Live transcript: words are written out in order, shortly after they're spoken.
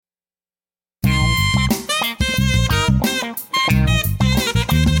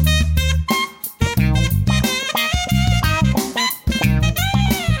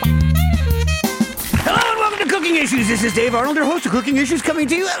This is Dave Arnold, your host of Cooking Issues, coming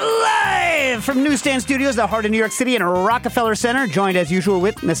to you live from Newsstand Studios, the heart of New York City in Rockefeller Center, joined as usual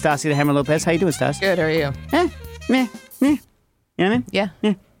with Nastasia the Hammer Lopez. How you doing, Stas? Good, how are you? Meh. You know what I mean? Yeah.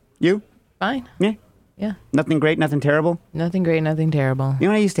 You? Fine. Yeah. Nothing great, nothing terrible? Nothing great, nothing terrible. You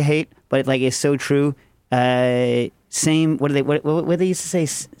know what I used to hate, but like it's so true? Same, what did they used to say?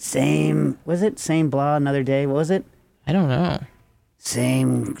 Same, was it? Same blah, another day. What was it? I don't know.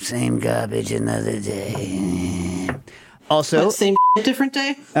 Same garbage, another day. Also, same different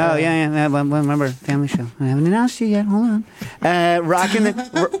day. Oh yeah. Remember Family Show? I haven't announced you yet. Hold on.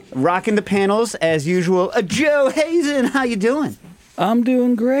 Rocking the panels as usual. Joe Hazen, how you doing? I'm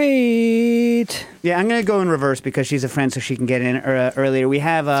doing great. Yeah, I'm gonna go in reverse because she's a friend, so she can get in earlier. We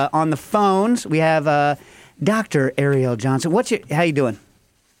have on the phones. We have Dr. Ariel Johnson. How you doing?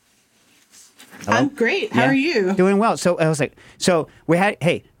 Hello? I'm great. How are you? Doing well. So I was like, we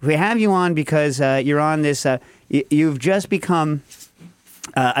have you on because you're on this. You've just become,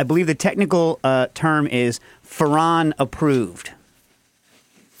 I believe the technical term is Farhan approved.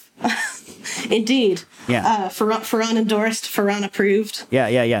 Indeed. Yeah. Farhan endorsed. Farhan approved.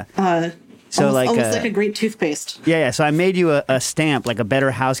 Yeah. So almost like a great toothpaste. Yeah. So I made you a stamp, like a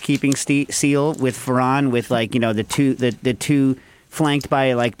Better Housekeeping seal with Farhan, with like the two. Flanked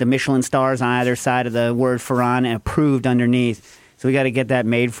by like the Michelin stars on either side of the word Farhan and approved underneath. So we got to get that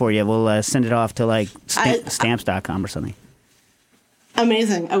made for you. We'll send it off to like stamps.com or something.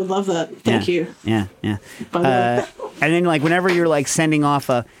 Amazing. I would love that. Thank you. Yeah. And then like whenever you're like sending off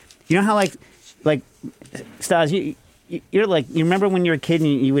you know how like Stas, you're like, you remember when you were a kid and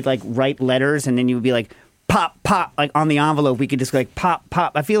you would like write letters and then you would be like pop, like on the envelope we could just like pop.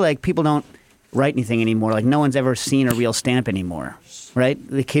 I feel like people don't write anything anymore. Like no one's ever seen a real stamp anymore, right?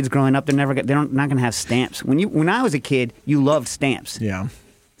 The kids growing up, they're not going to have stamps. When I was a kid, you loved stamps. Yeah,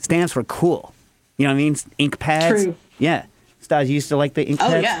 stamps were cool. You know what I mean? Ink pads. True. Yeah, Stas, you used to like the ink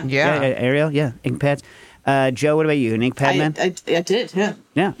pads. Yeah. Ariel, yeah, ink pads. Joe, what about you? An ink pad man? I did. Yeah.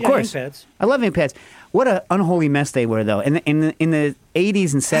 Yeah, of course. Ink pads. I love ink pads. What an unholy mess they were, though. In the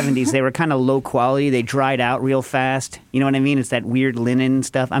 80s and 70s, they were kind of low quality. They dried out real fast. You know what I mean? It's that weird linen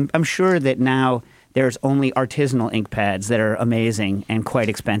stuff. I'm sure that now there's only artisanal ink pads that are amazing and quite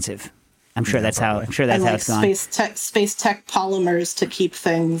expensive. I'm sure that's how it's gone. Space tech polymers to keep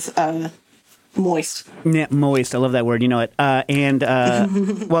things moist. Yeah, moist. I love that word. You know it.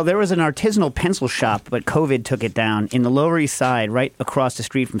 Well, there was an artisanal pencil shop, but COVID took it down in the Lower East Side, right across the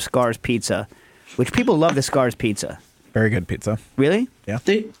street from Scar's Pizza. Which people love the Scar's Pizza. Very good pizza. Really? Yeah.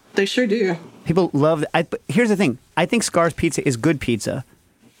 They sure do. People love but here's the thing. I think Scar's Pizza is good pizza.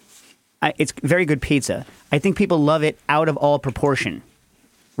 It's very good pizza. I think people love it out of all proportion.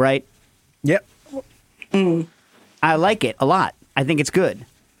 Right? Yep. I like it a lot. I think it's good.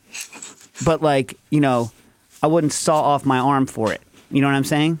 But like, I wouldn't saw off my arm for it. You know what I'm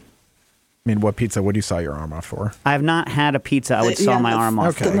saying? I mean, what pizza would you saw your arm off for? I have not had a pizza I would saw my arm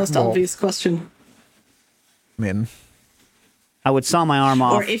off okay. for. The most obvious question. I mean, I would saw my arm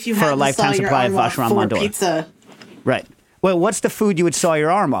off Or if you for had a lifetime supply of Vacheron for Mondor. pizza. Right. Well, what's the food you would saw your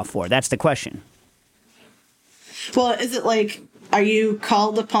arm off for? That's the question. Well, is it like, are you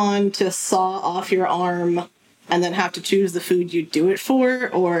called upon to saw off your arm and then have to choose the food you do it for?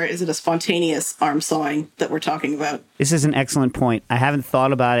 Or is it a spontaneous arm sawing that we're talking about? This is an excellent point. I haven't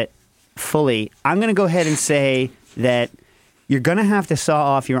thought about it fully. I'm going to go ahead and say that you're going to have to saw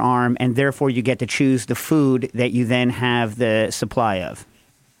off your arm, and therefore you get to choose the food that you then have the supply of.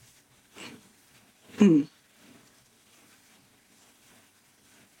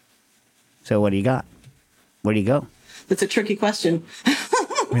 So what do you got? Where do you go? That's a tricky question. I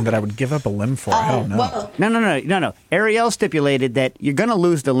mean, that I would give up a limb for. I don't know. Well, No. Ariel stipulated that you're going to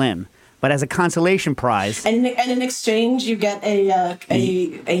lose the limb, but as a consolation prize. and in exchange, you get a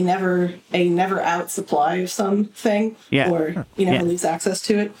never out supply of something. Yeah. Or you never lose access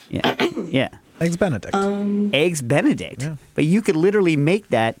to it. Yeah. Eggs Benedict. Eggs Benedict. Yeah. But you could literally make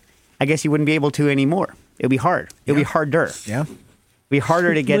that. I guess you wouldn't be able to anymore. It would be hard. It would be harder. Yeah. It would be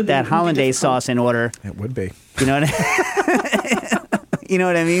harder to get that hollandaise sauce in order. It would be. You know what You know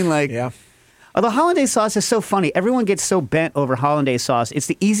what I mean? Like, Yeah. although hollandaise sauce is so funny. Everyone gets so bent over hollandaise sauce. It's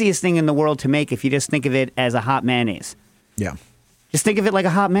the easiest thing in the world to make if you just think of it as a hot mayonnaise. Yeah. Just think of it like a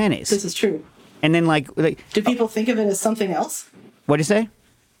hot mayonnaise. This is true. And then like Do people think of it as something else? what do you say?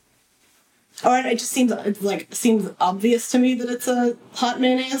 Or it just seems obvious to me that it's a hot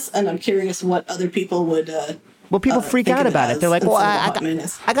mayonnaise, and I'm curious what other people would. Well, people freak think out of it about it. as They're like, well, instead of hot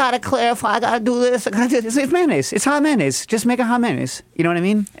mayonnaise. I got to clarify. I got to do this. I gotta do this. It's mayonnaise. It's hot mayonnaise. Just make a hot mayonnaise. You know what I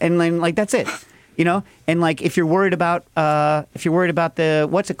mean? And then, like, that's it. You know? And, like, if you're worried about the,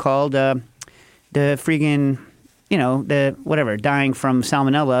 what's it called? The freaking, the whatever, dying from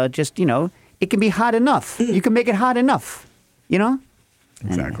salmonella, just, it can be hot enough. You can make it hot enough,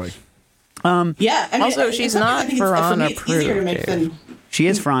 Exactly. Yeah. I mean, Also, she's not Ferran it's easier to make approved, than. She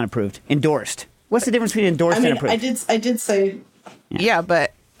is Ferran approved, endorsed. What's the difference between endorsed I mean, and approved? I did say. Yeah,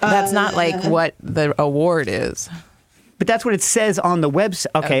 but that's not like what the award is. But that's what it says on the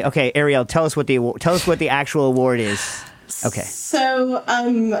website. Okay, Ariel, tell us what the actual award is. Okay. So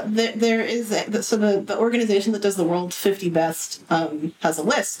there is the organization that does the world's 50 best has a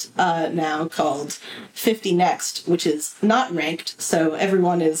list now called 50 Next, which is not ranked, so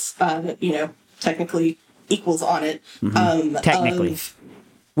everyone is technically equals on it. Technically.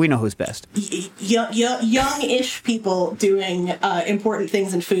 We know who's best. Young-ish people doing important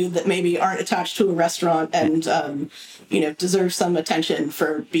things in food that maybe aren't attached to a restaurant and deserve some attention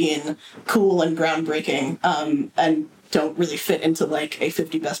for being cool and groundbreaking and don't really fit into like a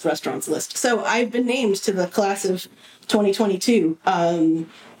 50 best restaurants list. So I've been named to the class of 2022,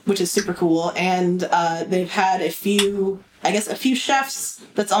 which is super cool, and they've had a few chefs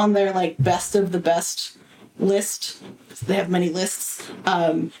that's on their like best of the best list. They have many lists.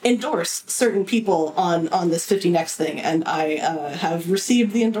 Endorse certain people on this 50 Next thing, and I have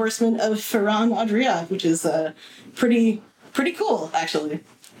received the endorsement of Ferran Adrià, which is pretty cool, actually.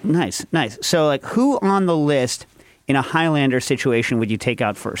 Nice. So, like, who on the list in a Highlander situation would you take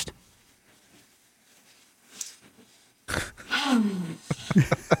out first?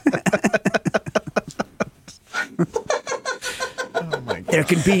 There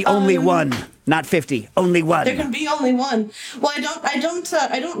can be only one, not 50. Only one. There can be only one. Well, I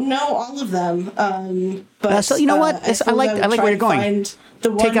don't know all of them. But so you know what? I like where you're going.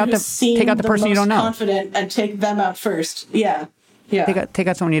 The one take out the person you don't know. Confident and take them out first. Yeah. Take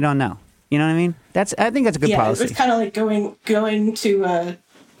out someone you don't know. You know what I mean? I think that's a good policy. It's kind of like going to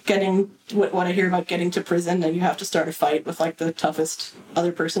getting what I hear about getting to prison, and you have to start a fight with like the toughest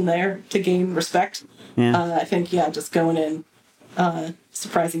other person there to gain respect. Yeah. I think just going in.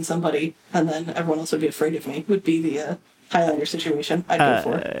 Surprising somebody, and then everyone else would be afraid of me, would be the Highlander situation I'd go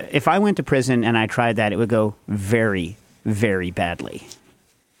for. If I went to prison and I tried that, it would go very, very badly.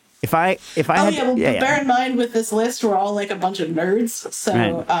 Bear in mind with this list, we're all like a bunch of nerds, so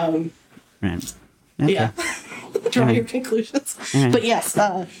Right. Okay. yeah. Draw your conclusions. Right. But yes,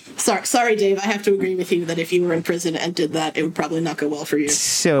 sorry, Dave, I have to agree with you that if you were in prison and did that, it would probably not go well for you.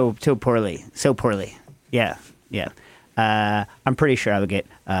 So poorly. Yeah. I'm pretty sure I would get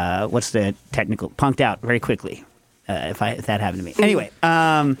what's the technical punked out very quickly if that happened to me. Anyway,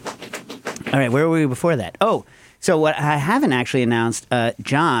 all right, where were we before that? Oh, so what I haven't actually announced,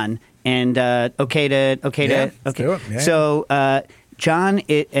 John, and okay. Let's do it. Yeah. So John,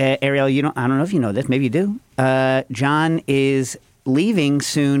 Ariel, I don't know if you know this, maybe you do. John is leaving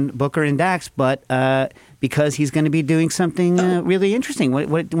soon, Booker and Dax, but because he's going to be doing something really interesting. Why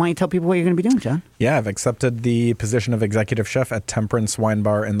don't you tell people what you're going to be doing, John? Yeah, I've accepted the position of executive chef at Temperance Wine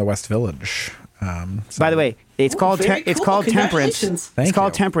Bar in the West Village. By the way, it's called Temperance. It's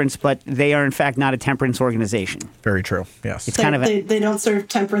called Temperance, but they are in fact not a temperance organization. Very true. Yes, It's they don't serve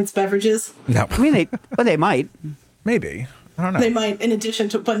temperance beverages. no. I mean, they might. Maybe I don't know. They might, in addition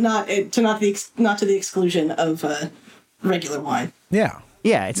to, but not to the exclusion of regular wine. Yeah.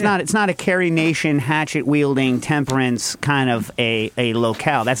 Yeah, it's not a Carrie Nation hatchet wielding temperance kind of a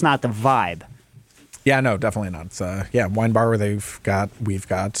locale. That's not the vibe. Yeah, no, definitely not. It's wine bar where we've got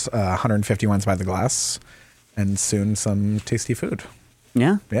 150 wines by the glass, and soon some tasty food.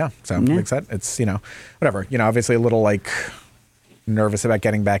 Yeah. Yeah, so I'm excited. It's whatever. Obviously a little like nervous about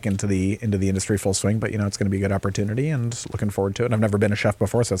getting back into the industry full swing, but it's going to be a good opportunity and looking forward to it. And I've never been a chef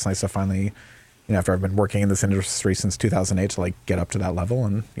before, so it's nice to finally. After I've been working in this industry since 2008 to get up to that level,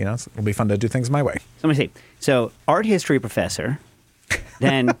 and it'll be fun to do things my way. So let me see. So art history professor,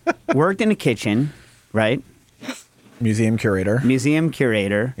 then worked in a kitchen, right? Museum curator.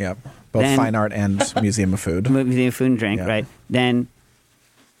 Yep. Both Then, fine art and museum of food. Museum of food and drink, Yep. right? Then,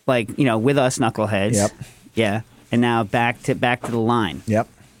 with us knuckleheads. Yep. Yeah. And now back to the line. Yep.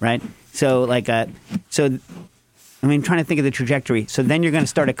 Right. So I'm trying to think of the trajectory. So then you're going to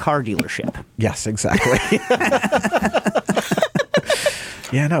start a car dealership. Yes, exactly.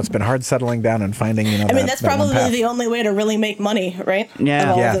 Yeah, no, it's been hard settling down and finding, that's probably the only way to really make money, right?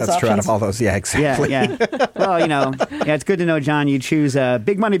 Yeah. Yeah, that's true. Out of all those, yeah, exactly. Yeah. Well, it's good to know, John, you choose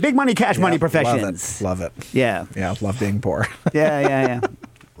big money, cash money professions. Love it. Yeah. Yeah, love being poor. Yeah.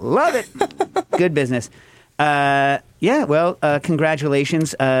 Love it. Good business. Well,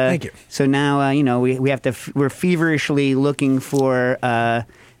 congratulations. Thank you. So now, we have to, we're feverishly looking for,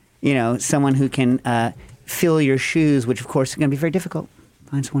 someone who can fill your shoes, which of course is going to be very difficult.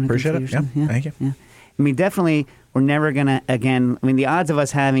 Find someone who Appreciate can it. fill your shoes. Yeah. Thank you. Yeah. Definitely we're never gonna again. I mean, the odds of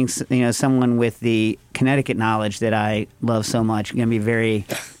us having someone with the Connecticut knowledge that I love so much are gonna be very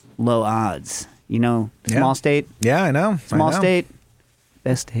low odds. Small state. Yeah, I know. Small state.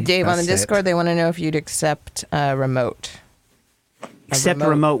 Best state. Dave, on the Best state. Discord, they want to know if you'd accept remote. Accept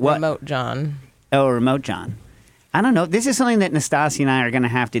remote what? Remote John. Oh, remote John. I don't know. This is something that Nastasia and I are going to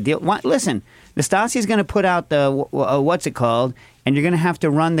have to deal. Listen, Nastasia is going to put out the what's it called, and you're going to have to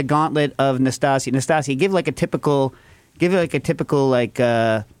run the gauntlet of Nastasia. Nastasia, give it a typical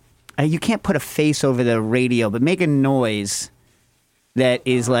you can't put a face over the radio, but make a noise that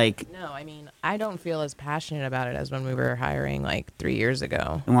is like. No, I mean, I don't feel as passionate about it as when we were hiring like 3 years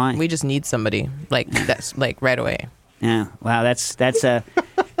ago. Why? We just need somebody that's like right away. Yeah. Wow. That's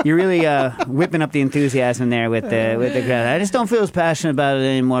you're really whipping up the enthusiasm there with the crowd. I just don't feel as passionate about it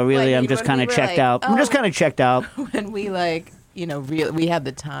anymore. Really, I'm just kind of checked out. I'm just kind of checked out. When we we had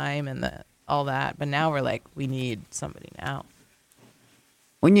the time and all that, but now we're like, we need somebody now.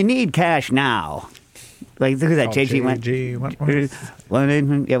 When you need cash now, like look at that JG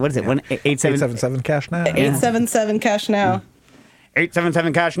Wentworth. Yeah, what is it? 877 cash now. 877 cash now.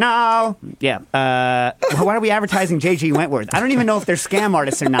 877 cash now. Yeah. Why are we advertising JG Wentworth? I don't even know if they're scam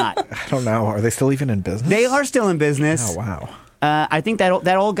artists or not. I don't know. Are they still even in business? They are still in business. Oh wow. I think that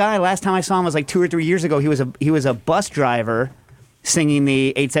old guy. Last time I saw him was like 2 or 3 years ago. He was a bus driver singing the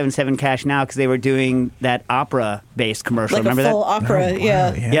 877 cash now because they were doing that opera-based commercial. Like Remember a full that? opera.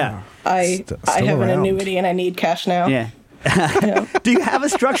 Yeah. I have an annuity and I need cash now. Yeah. Do you have a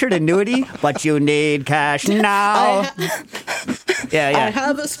structured annuity? But you need cash now. I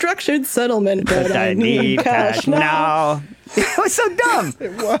have a structured settlement, but I need cash now. It was so dumb.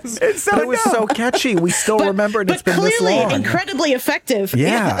 It was. It's so But it was dumb. so catchy. We still remember it. It's been this clearly long. incredibly effective.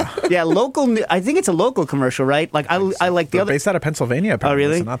 Yeah. Yeah, local. I think it's a local commercial, right? Like I like the They're other. based out of Pennsylvania. Oh, Apparently,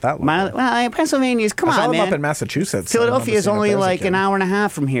 really? So not that long. Well, Pennsylvania's. Come I saw on, them man. up in Massachusetts. I Philadelphia remember is seeing only it there as a like kid. an hour and a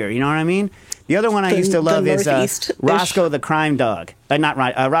half from here. You know what I mean? The other one I The- used to the love is Northeast-ish. Roscoe the crime dog. Not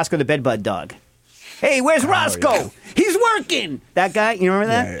Roscoe the bedbug dog. Hey, where's Roscoe? yeah. He's working. That guy, you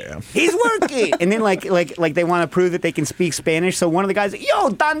remember that? Yeah. He's working. And then like they want to prove that they can speak Spanish. So one of the guys, yo,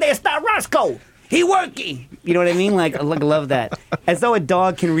 ¿dónde está Roscoe? He working. You know what I mean? Like I love that. As though a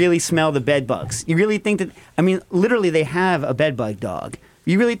dog can really smell the bed bugs. You really think that? I mean, literally, they have a bed bug dog.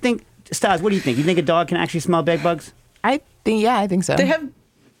 You really think, Stas? What do you think? You think a dog can actually smell bed bugs? I think so. They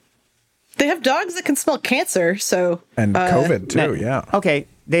have dogs that can smell cancer, so And COVID too. No. Yeah. Okay.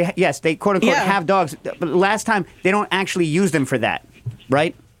 They quote unquote Yeah. have dogs, but last time they don't actually use them for that,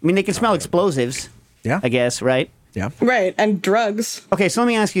 right? I mean, they can smell explosives. Yeah. I guess, right? Yeah. right, and drugs Okay, so let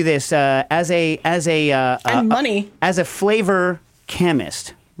me ask you this: as a and money. as a flavor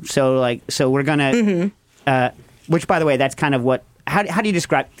chemist, so we're gonna, Mm-hmm. which by the way, that's kind of what. How do you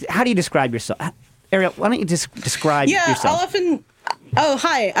describe yourself, Ariel? Why don't you just describe Yeah, yourself? I'll often. Oh,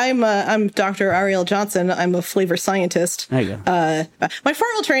 hi. I'm Dr. Ariel Johnson. I'm a flavor scientist. There you go. My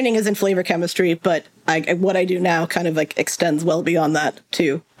formal training is in flavor chemistry, but what I do now kind of like extends well beyond that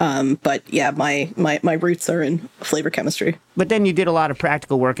too. But yeah, my roots are in flavor chemistry. But then you did a lot of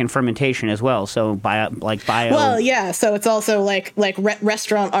practical work in fermentation as well. So bio. Well, yeah. So it's also like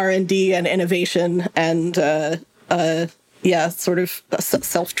restaurant R&D and innovation and yeah, sort of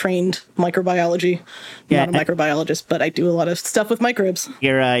self-trained microbiology. Yeah, Not a microbiologist, but I do a lot of stuff with microbes.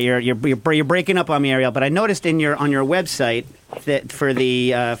 You're breaking up on me, Ariel. But I noticed on your website that for the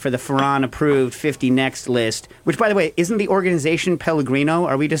Ferran approved 50 Next list, which by the way isn't the organization Pellegrino?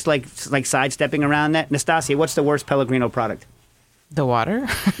 Are we just like sidestepping around that? Nastasia, what's the worst Pellegrino product? The water?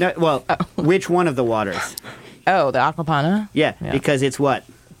 No, well, which one of the waters? Oh, the Aquapana? Yeah, because it's what?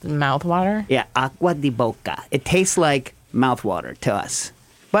 Mouth water? Yeah, agua de boca. It tastes like mouthwater to us.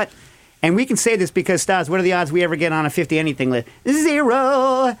 And we can say this because, Stas, what are the odds we ever get on a 50 anything list?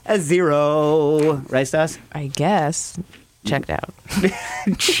 0, a 0. Right, Stas? I guess. Checked out.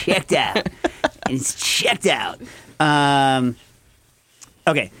 Checked out. It's checked out.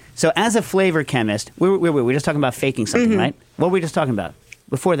 Okay, so as a flavor chemist, we were just talking about faking something, right? What were we just talking about?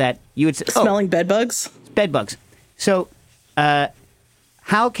 Before that, you would say, Smelling bed bugs. bed bugs. So,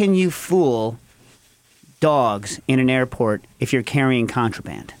 how can you fool dogs in an airport if you're carrying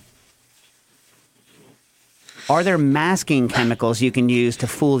contraband? Are there masking chemicals you can use to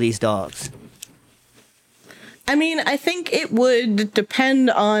fool these dogs? I mean, I think it would depend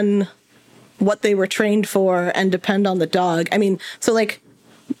on what they were trained for and depend on the dog. I mean, so like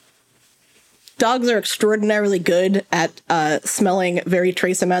dogs are extraordinarily good at smelling very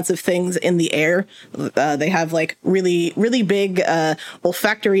trace amounts of things in the air. They have like really, really big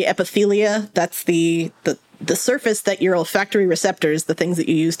olfactory epithelia. That's the the surface that your olfactory receptors, the things that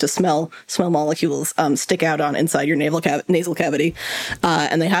you use to smell molecules, stick out on inside your nasal cavity,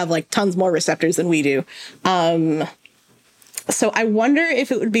 and they have like tons more receptors than we do. So I wonder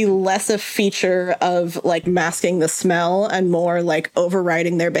if it would be less a feature of like masking the smell and more like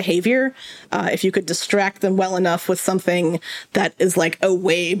overriding their behavior. If you could distract them well enough with something that is like a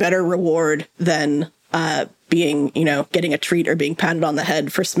way better reward than being, getting a treat or being patted on the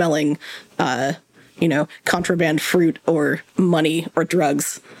head for smelling, contraband fruit or money or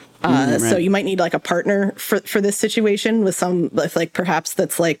drugs. Right. So you might need like a partner for this situation with perhaps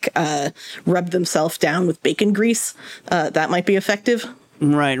that's like rubbed themselves down with bacon grease. That might be effective.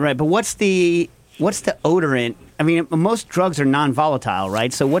 Right. But what's the odorant? I mean, most drugs are non-volatile,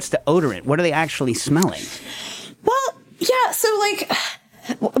 right? So what's the odorant? What are they actually smelling? Well, yeah. So like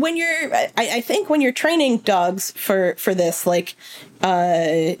when I think when you're training dogs for this, like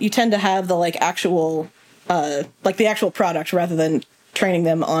you tend to have the like actual the actual product rather than training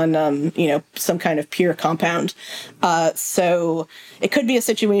them on, some kind of pure compound. So it could be a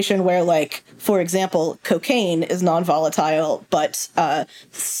situation where, like, for example, cocaine is non-volatile, but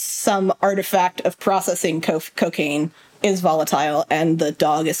some artifact of processing cocaine is volatile, and the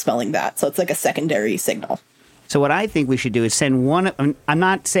dog is smelling that. So it's like a secondary signal. So what I think we should do is send one. I'm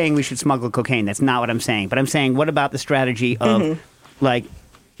not saying we should smuggle cocaine. That's not what I'm saying. But I'm saying, what about the strategy of, like,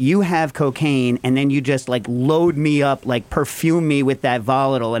 you have cocaine, and then you just like load me up, like perfume me with that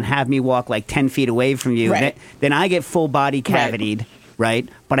volatile, and have me walk like 10 feet away from you. Right. Then I get full body cavitied, right?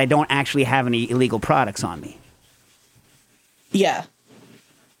 But I don't actually have any illegal products on me. Yeah.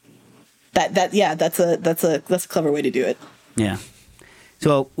 That's a clever way to do it. Yeah.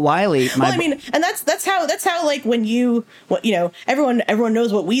 So Wiley, and that's how like when everyone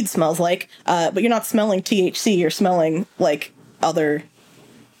knows what weed smells like, but you're not smelling THC, you're smelling like other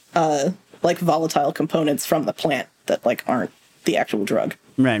like volatile components from the plant that like aren't the actual drug.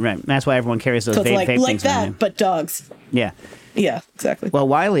 Right. That's why everyone carries those so vape it's like things that, on them. but dogs. Yeah. Yeah, exactly. Well,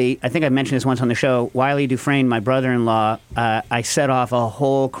 Wiley, I think I mentioned this once on the show. Wiley Dufresne, my brother-in-law, I set off a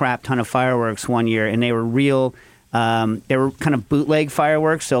whole crap ton of fireworks one year, and they were real. They were kind of bootleg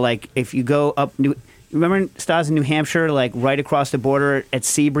fireworks. So, like, if you go up, remember Stas in New Hampshire, like right across the border at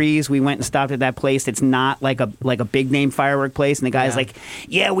Seabreeze, we went and stopped at that place. It's not like a big name firework place, and the guy's like,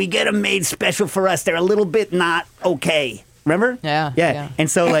 "Yeah, we get them made special for us. They're a little bit not okay." Remember? Yeah. And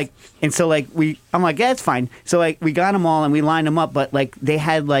so I'm like, yeah, it's fine. So like we got them all and we lined them up, but like they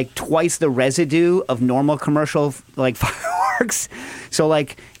had like twice the residue of normal commercial like fireworks. So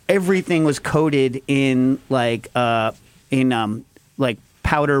like everything was coated in like powder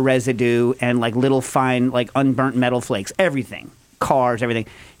residue and like little fine like unburnt metal flakes. Everything, cars, everything.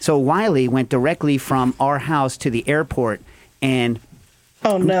 So Wiley went directly from our house to the airport, and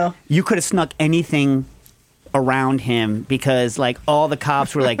oh no, you could have snuck anything around him because like all the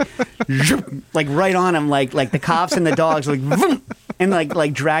cops were like like right on him, like the cops and the dogs were, like and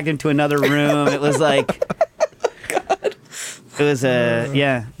like dragged him to another room. It was like God. It was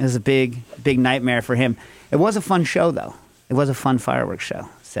a big nightmare for him. It was a fun show though. It was a fun fireworks show.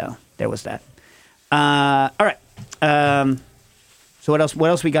 So there was that. All right. So what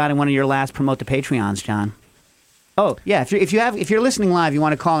else we got in one of your last promote the Patreons, John? Oh, yeah. If you're listening live, you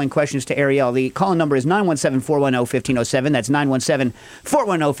want to call in questions to Ariel, the call-in number is 917-410-1507. That's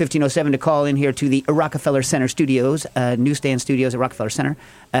 917-410-1507 to call in here to the Rockefeller Center Studios, newsstand studios at Rockefeller Center.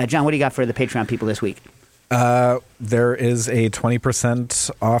 John, what do you got for the Patreon people this week? There is a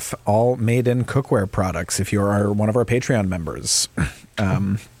 20% off all made-in cookware products if you are one of our Patreon members.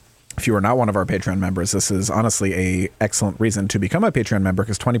 If you are not one of our Patreon members, this is honestly a excellent reason to become a Patreon member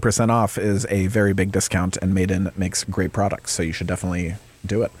because 20% off is a very big discount, and Made In makes great products, so you should definitely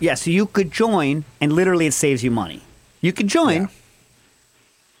do it. Yeah, so you could join, and literally it saves you money. You could join,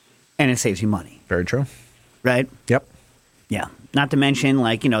 and it saves you money. Very true. Right? Yep. Yeah. Not to mention,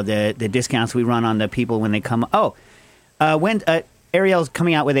 like, the discounts we run on the people when they come. Oh, when Ariel's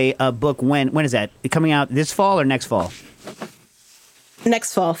coming out with a book. When is that? Coming out this fall or next fall?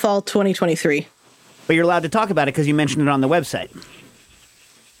 Next fall 2023. But you're allowed to talk about it because you mentioned it on the website.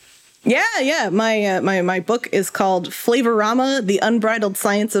 Yeah. My book is called Flavorama: The Unbridled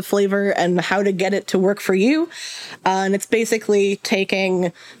Science of Flavor and How to Get It to Work for You. And it's basically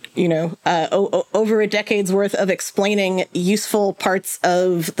taking, over a decade's worth of explaining useful parts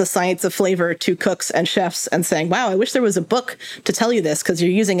of the science of flavor to cooks and chefs and saying, wow, I wish there was a book to tell you this because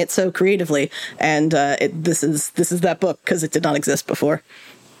you're using it so creatively. And this is that book because it did not exist before.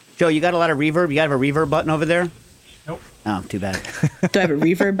 Joe, you got a lot of reverb? You got a reverb button over there? Nope. Oh, too bad. Do I have a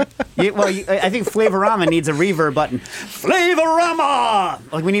reverb? I think Flavorama needs a reverb button. Flavorama!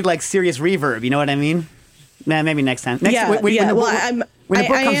 Like, we need, like, serious reverb. You know what I mean? Nah, maybe next time. Next, Yeah, when yeah. the Well, book, when the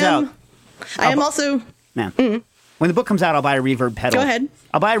book comes out, I am also. yeah. When the book comes out, I'll buy a reverb pedal. Go ahead.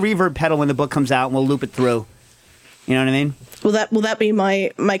 I'll buy a reverb pedal when the book comes out, and we'll loop it through. You know what I mean? Will that be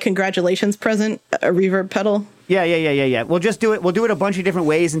my congratulations present? A reverb pedal? Yeah. We'll just do it. We'll do it a bunch of different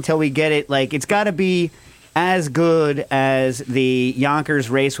ways until we get it. Like, it's got to be as good as the Yonkers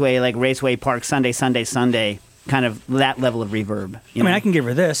Raceway, like Raceway Park Sunday, kind of that level of reverb. I mean, I can give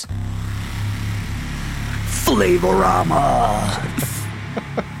her this. Flavorama.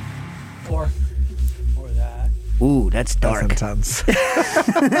 Or that. Ooh, that's dark. That's intense.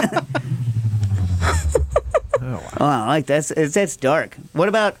 Oh, I like that. That's dark. What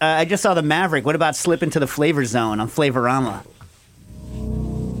about? I just saw the Maverick. What about slip into the flavor zone on Flavorama?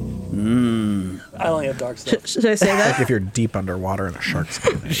 I only have dark stuff. Should I say that? Like if you're deep underwater and a shark's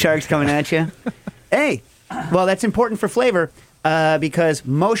coming at you. Sharks coming at you. Hey, well, that's important for flavor because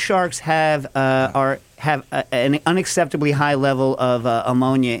most sharks have an unacceptably high level of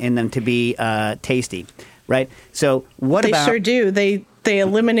ammonia in them to be tasty, right? So what They about? sure do. They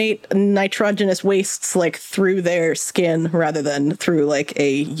eliminate nitrogenous wastes like through their skin rather than through like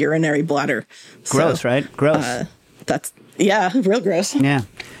a urinary bladder. Gross, So, right? Gross. That's real gross. Yeah.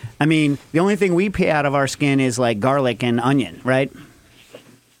 I mean, the only thing we pay out of our skin is like garlic and onion, right?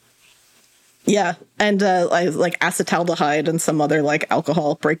 Yeah, and like acetaldehyde and some other like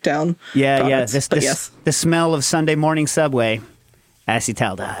alcohol breakdown. Yeah. products. But yes. The smell of Sunday morning Subway,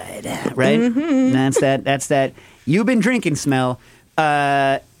 acetaldehyde, right? Mm-hmm. That's that. You've been drinking smell.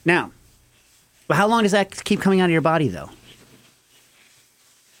 Now, how long does that keep coming out of your body, though?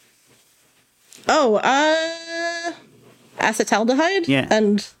 Oh, acetaldehyde. Yeah.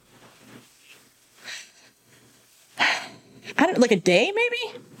 And I don't like a day maybe.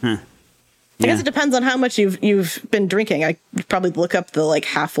 I guess it depends on how much you've been drinking. I could probably look up the like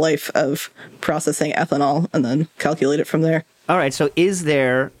half-life of processing ethanol and then calculate it from there. All right. So, is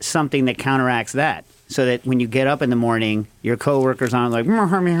there something that counteracts that, so that when you get up in the morning, your coworkers aren't like,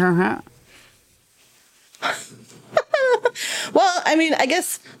 Well, I mean, I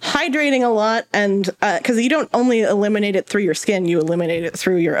guess hydrating a lot, and because you don't only eliminate it through your skin, you eliminate it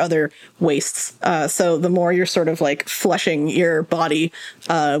through your other wastes. So the more you're sort of like flushing your body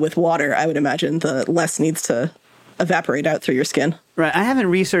with water, I would imagine the less needs to evaporate out through your skin. Right. I haven't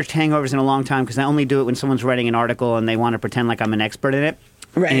researched hangovers in a long time because I only do it when someone's writing an article and they want to pretend like I'm an expert in it.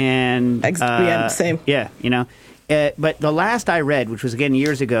 Right. And yeah, same. Yeah, you know. But the last I read, which was again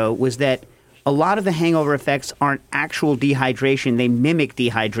years ago, was that a lot of the hangover effects aren't actual dehydration; they mimic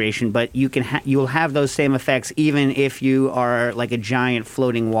dehydration. But you'll have those same effects even if you are like a giant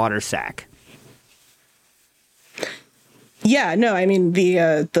floating water sack. Yeah, no, I mean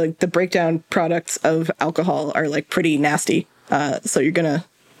the breakdown products of alcohol are like pretty nasty. So you're gonna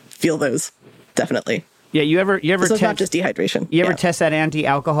feel those definitely. Yeah, you ever So it's not just dehydration. You ever test that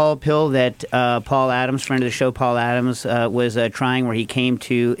anti-alcohol pill that Paul Adams, friend of the show, Paul Adams, was trying, where he came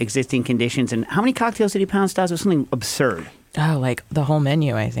to existing conditions? And how many cocktails did he pound, Stas? It was something absurd. Oh, like the whole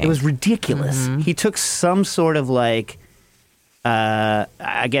menu, I think. It was ridiculous. He took some sort of like,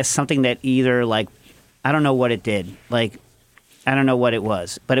 I guess something that either like, I don't know what it did. Like, I don't know what it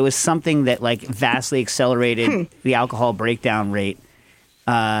was, but it was something that like vastly accelerated the alcohol breakdown rate.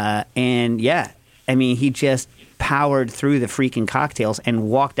 And yeah. I mean, he just powered through the freaking cocktails and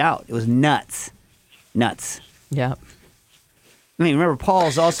walked out. It was nuts. Yeah. I mean, remember,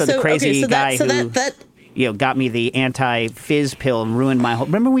 Paul's also the crazy guy who got me the anti-fizz pill and ruined my whole...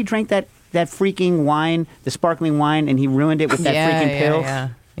 Remember we drank that freaking wine, the sparkling wine, and he ruined it with that freaking pill?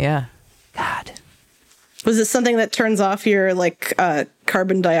 Yeah. God. Was this something that turns off your like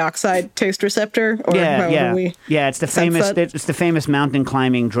carbon dioxide taste receptor? Or Yeah. It's the famous. It's the famous mountain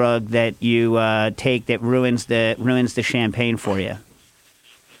climbing drug that you take that ruins the champagne for you.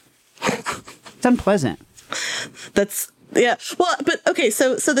 It's unpleasant. Well, but okay.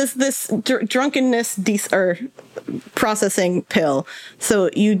 So this drunkenness or processing pill.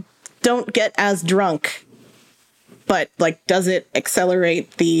 So you don't get as drunk, but like, does it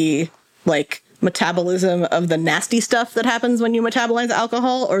accelerate the like metabolism of the nasty stuff that happens when you metabolize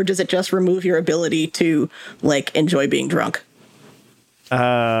alcohol, or does it just remove your ability to like enjoy being drunk?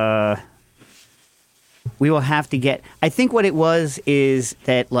 We will have to get... I think what it was is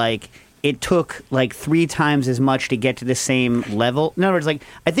that like it took like 3 times as much to get to the same level. In other words, like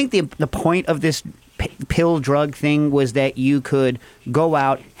I think the point of this pill drug thing was that you could go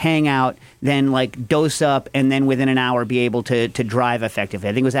out, hang out, then like dose up, and then within an hour be able to drive effectively.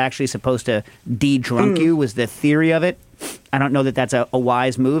 I think it was actually supposed to de-drunk you, was the theory of it. I don't know that that's a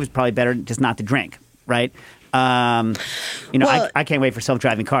wise move. It's probably better just not to drink, right? I can't wait for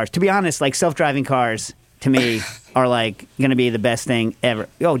self-driving cars. To be honest, like self-driving cars, to me are like going to be the best thing ever.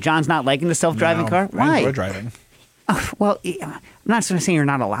 Oh, John's not liking the self-driving No, car? I Why? enjoy driving. Oh, well, I'm not saying you're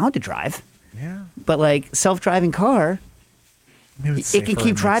not allowed to drive, Yeah. but like self-driving car, Maybe it's it can safer keep and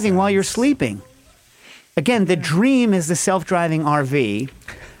makes driving while you're sense. sleeping. Again, the dream is the self-driving RV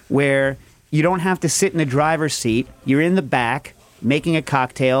where you don't have to sit in the driver's seat. You're in the back making a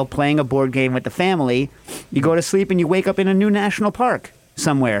cocktail, playing a board game with the family. You go to sleep and you wake up in a new national park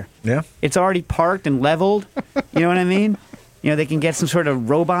somewhere. Yeah. It's already parked and leveled. You know what I mean? You know, they can get some sort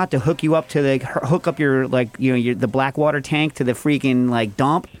of robot to hook you up to hook up your, like, you know, the black water tank to the freaking, like,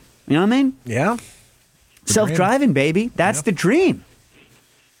 dump. You know what I mean? Yeah. Self-driving, baby. That's Yep. the dream.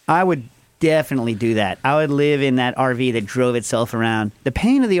 I would definitely do that. I would live in that RV that drove itself around. The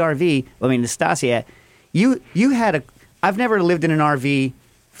pain of the RV, I mean, Nastasia, you had a... I've never lived in an RV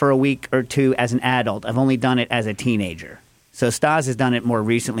for a week or two as an adult. I've only done it as a teenager. So Stas has done it more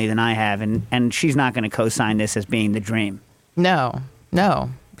recently than I have, and she's not going to co-sign this as being the dream. No. It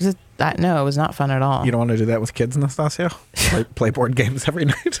was not fun at all. You don't want to do that with kids, Nastasia? Play board games every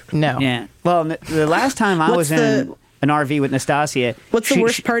night? No. Yeah. Well, the last time I What's was in an RV with Nastasia... What's the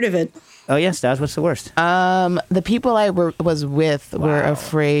worst part of it? Oh, yeah, Stas, what's the worst? The people I was with were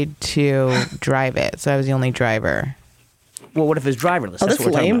afraid to drive it, so I was the only driver. Well, what if it's driverless? Oh, that's what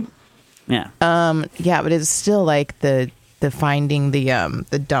we're talking lame. about. Yeah. Yeah, but it's still like the finding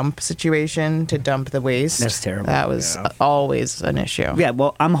the dump situation to dump the waste. That's terrible. That was always an issue. Yeah,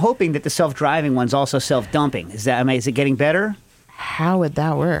 well, I'm hoping that the self-driving one's also self-dumping. Is it getting better? How would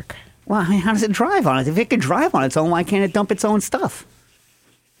that work? Well, I mean, how does it drive on it? If it can drive on its own, why can't it dump its own stuff?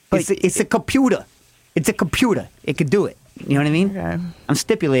 It's a computer. It's a computer. It could do it. You know what I mean? Okay. I'm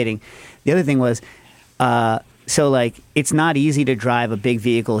stipulating. The other thing was, so like, it's not easy to drive a big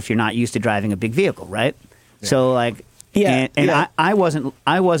vehicle if you're not used to driving a big vehicle, right? Yeah. So like, Yeah, and yeah. I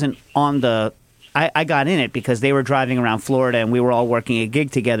wasn't on the. I got in it because they were driving around Florida and we were all working a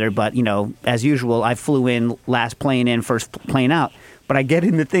gig together. But, you know, as usual, I flew in, last plane in, first plane out. But I get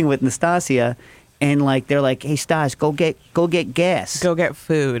in the thing with Nastasia and, like, they're like, hey, Stas, go get gas. Go get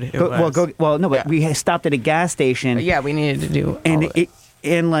food. No, but Yeah. we stopped at a gas station. Yeah, we needed to do all And of it.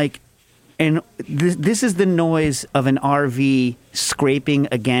 this is the noise of an RV scraping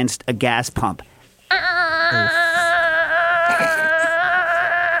against a gas pump.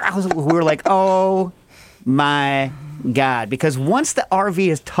 We were like, oh my God. Because once the RV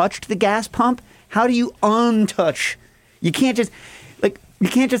has touched the gas pump, how do you untouch? You can't just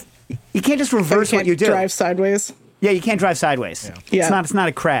reverse what you do. Drive sideways. Yeah, you can't drive sideways. Yeah. It's not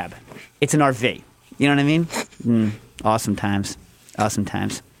a crab. It's an RV. You know what I mean? Awesome times. Awesome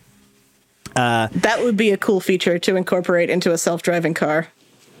times. That would be a cool feature to incorporate into a self-driving car.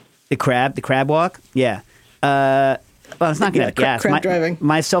 The crab walk? Yeah. Well, it's not going to have gas. Crab driving.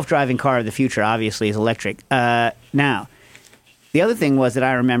 My self-driving car of the future, obviously, is electric. Now, the other thing was that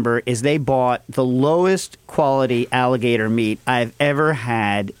I remember is they bought the lowest quality alligator meat I've ever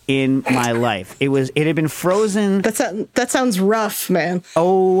had in my life. It had been frozen. That sounds rough, man.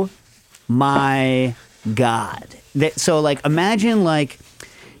 Oh my God. So, like, imagine, like,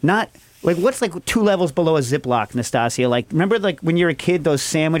 not... Like, what's, like, 2 levels below a Ziploc, Nastasia? Like, remember, like, when you were a kid, those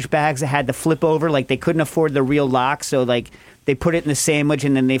sandwich bags that had to flip over? Like, they couldn't afford the real lock, so, like, they put it in the sandwich,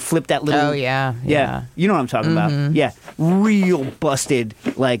 and then they flipped that little... Oh, yeah. You know what I'm talking about. Yeah. Real busted,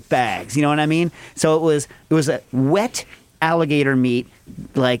 like, bags. You know what I mean? So it was a wet alligator meat,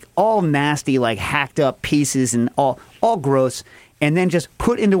 like, all nasty, like, hacked up pieces and all gross, and then just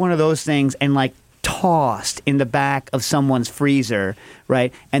put into one of those things and, like, tossed in the back of someone's freezer,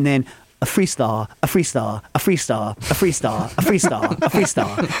 right? And then... a freestyle, a freestyle, a freestyle, a freestyle, a freestyle, a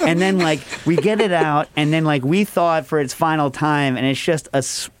freestyle. And then, like, we get it out, and then, like, we thaw it for its final time, and it's just a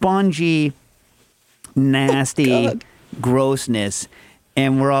spongy, nasty grossness.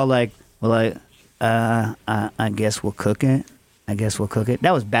 And we're all like, I guess we'll cook it. I guess we'll cook it.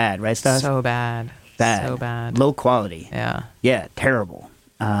 That was bad, right, Stas? So bad. Bad. So bad. Low quality. Yeah. Yeah, terrible.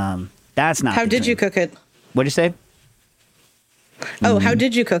 That's not How the did you dream. cook it? What'd you say? Oh, how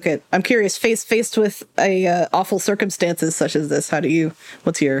did you cook it? I'm curious. Faced with awful circumstances such as this,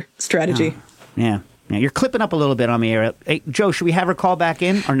 what's your strategy? Yeah. You're clipping up a little bit on me here. Hey, Joe, should we have her call back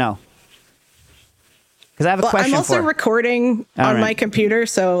in or no? Because I have a question I'm also for her. recording All on right. my computer,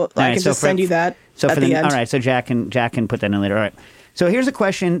 so I right, can so just for- send you that So at for the end. all right, so Jack can put that in later. All right. So here's a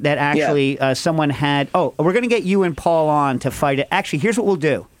question that actually someone had. Oh, we're going to get you and Paul on to fight it. Actually, here's what we'll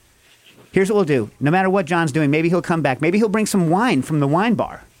do. No matter what John's doing, maybe he'll come back. Maybe he'll bring some wine from the wine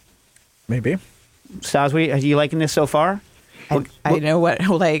bar. Maybe. Stas, are you liking this so far? I know what,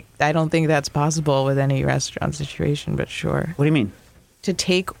 like, I don't think that's possible with any restaurant situation, but sure. What do you mean? to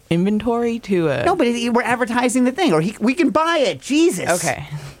take inventory to a. No, but we're advertising the thing, or we can buy it. Jesus. Okay.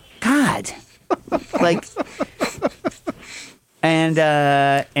 God. Like, and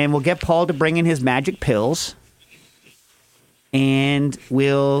we'll get Paul to bring in his magic pills, and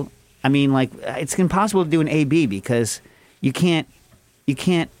it's impossible to do an A/B because you can't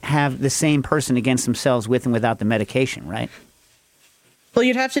have the same person against themselves with and without the medication, right? Well,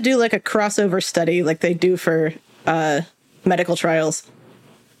 you'd have to do like a crossover study like they do for medical trials.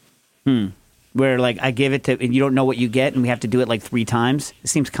 Where like I give it to, and you don't know what you get, and we have to do it like 3 times. It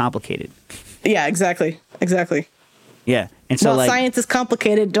seems complicated. Yeah, exactly. Yeah, and so well, science is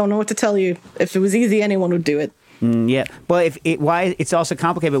complicated. Don't know what to tell you. If it was easy, anyone would do it. Yeah. Well, why it's also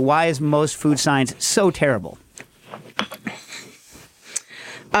complicated, but why is most food science so terrible?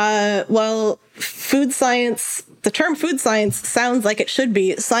 Well, food science, the term food science sounds like it should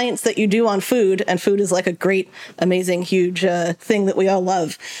be science that you do on food, and food is like a great, amazing, huge thing that we all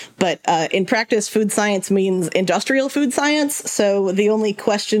love. But in practice, food science means industrial food science. So the only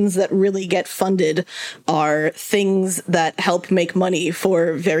questions that really get funded are things that help make money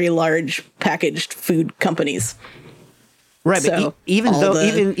for very large packaged food companies. Right, So, but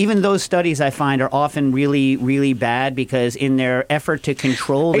even those studies I find are often really, really bad because in their effort to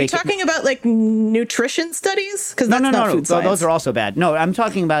control, Are you talking about like nutrition studies? Because that's not food science. Those are also bad. No, I'm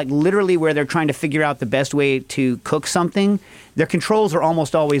talking about literally where they're trying to figure out the best way to cook something. Their controls are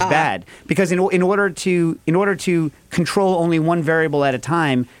almost always bad because in order to control only one variable at a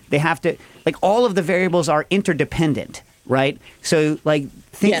time, they have to all of the variables are interdependent. Right? So,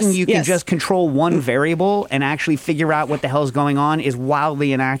 thinking you can just control one variable and actually figure out what the hell's going on is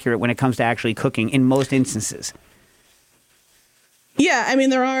wildly inaccurate when it comes to actually cooking in most instances. Yeah, I mean,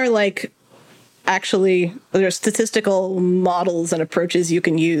 there are there's statistical models and approaches you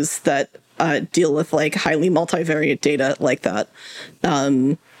can use that deal with highly multivariate data like that.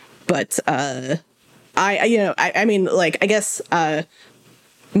 I guess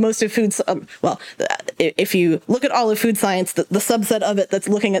most of food, if you look at all of food science, the subset of it that's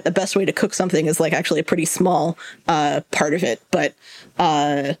looking at the best way to cook something is actually a pretty small part of it. But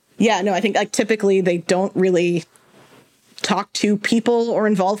I think typically they don't really talk to people or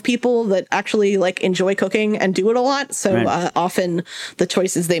involve people that actually enjoy cooking and do it a lot. So Right. Often the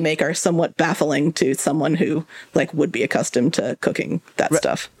choices they make are somewhat baffling to someone who would be accustomed to cooking that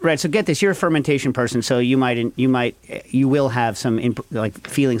stuff. Right. So get this: you're a fermentation person, so you will have some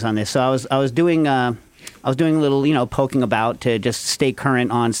feelings on this. So I was doing a little poking about to just stay current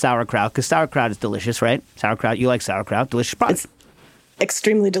on sauerkraut because sauerkraut is delicious, right? Sauerkraut, you like sauerkraut? Delicious product. It's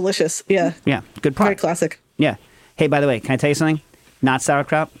extremely delicious. Yeah. Yeah, good Very product. classic. Yeah. Hey, by the way, can I tell you something? Not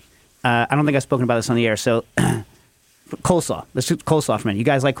sauerkraut. I don't think I've spoken about this on the air. So, coleslaw. Let's do coleslaw for a minute. You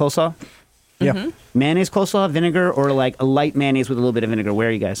guys like coleslaw? Yeah. Mm-hmm. Mayonnaise coleslaw, vinegar, or a light mayonnaise with a little bit of vinegar? Where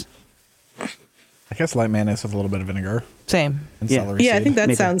are you guys? I guess light mayonnaise with a little bit of vinegar Same. and Yeah. celery Yeah, I seed. think that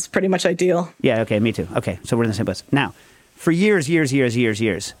Me too. sounds pretty much ideal. Yeah, okay, me too. Okay, so we're in the same place. Now, for years,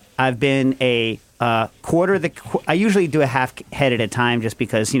 I've been a quarter I usually do a half head at a time just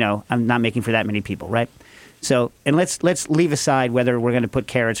because, I'm not making for that many people, right? So, and let's leave aside whether we're going to put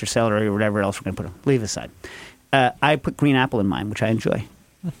carrots or celery or whatever else we're going to put. Leave aside. I put green apple in mine, which I enjoy.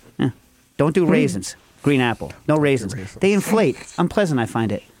 Yeah. Don't do raisins. Green apple. No raisins. They inflate. Unpleasant, I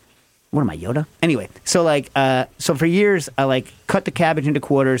find it. What am I, Yoda? Anyway, so so for years I cut the cabbage into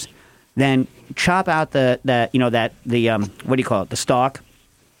quarters, then chop out the what do you call it? The stalk,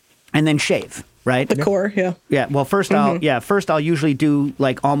 and then shave. Right? The core, yeah. Yeah. Well, first I'll usually do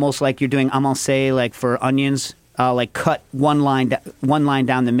almost like you're doing amancé for onions. I'll cut one line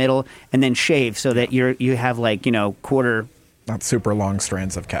down the middle and then shave so that you have quarter. Not super long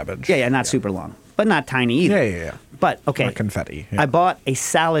strands of cabbage. Yeah, not super long, but not tiny either. Yeah. But okay. Like confetti. Yeah. I bought a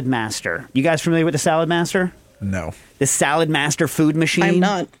Salad Master. You guys familiar with the Salad Master? No. The Salad Master food machine? I'm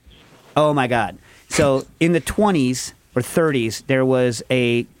not. Oh my God. So in the 20s or 30s, there was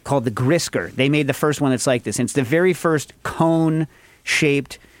called the Grisker. They made the first one that's like this. And it's the very first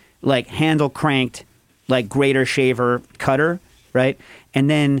cone-shaped, handle cranked, grater shaver cutter, right? And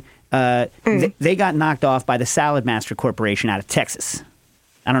then they got knocked off by the Salad Master Corporation out of Texas.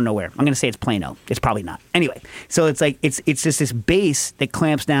 I don't know where. I'm going to say it's Plano. It's probably not. Anyway, so it's it's just this base that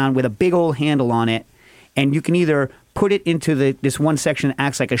clamps down with a big old handle on it, and you can either put it into this one section that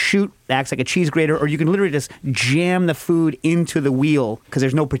acts like a chute, that acts like a cheese grater, or you can literally just jam the food into the wheel because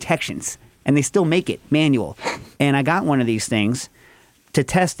there's no protections. And they still make it manual. And I got one of these things to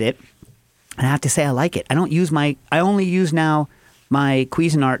test it, and I have to say I like it. I only use now my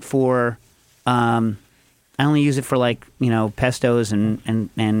Cuisinart for, I I only use it for like, pestos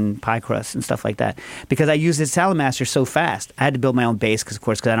and pie crusts and stuff like that. Because I use this Salad Master so fast. I had to build my own base because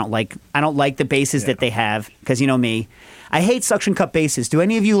I don't like the bases that they have. Because you know me, I hate suction cup bases. Do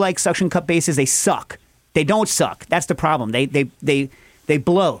any of you like suction cup bases? They suck. They don't suck. That's the problem. They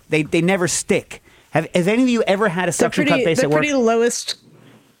blow. They never stick. Have any of you ever had a suction cup base that works? They're pretty lowest.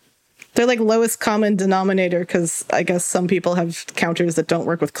 They're like lowest common denominator because I guess some people have counters that don't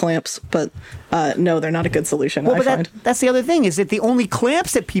work with clamps, but no, they're not a good solution. Well, I find. that's the other thing is that the only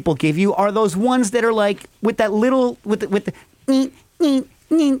clamps that people give you are those ones that are like with that little with the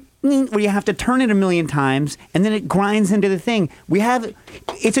where you have to turn it a million times and then it grinds into the thing.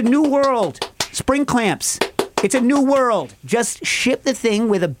 It's a new world. Spring clamps. It's a new world. Just ship the thing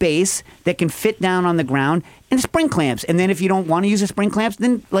with a base that can fit down on the ground and spring clamps. And then if you don't want to use the spring clamps,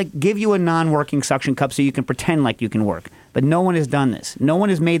 then like give you a non-working suction cup so you can pretend like you can work. But no one has done this. No one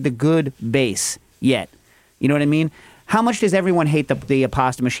has made the good base yet. You know what I mean? How much does everyone hate the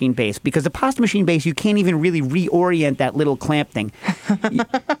pasta machine base? Because the pasta machine base, you can't even really reorient that little clamp thing. You know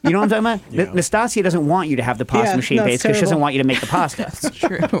what I'm talking about? Yeah. Nastasia doesn't want you to have the pasta machine no, base because she doesn't want you to make the pasta. That's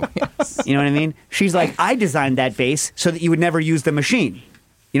true. Yes. You know what I mean? She's like, I designed that base so that you would never use the machine.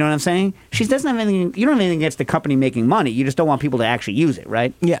 You know what I'm saying? She doesn't have anything. You don't have anything against the company making money. You just don't want people to actually use it,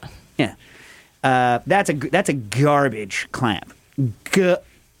 right? Yeah. Yeah. That's a garbage clamp.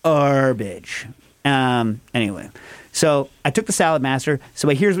 Garbage. Anyway, so I took the Salad Master. So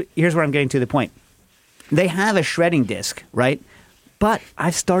here's where I'm getting to the point. They have a shredding disc, right? But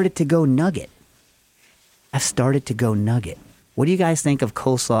I've started to go nugget. What do you guys think of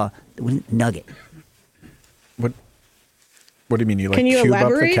coleslaw nugget? What do you mean? You like Can you cube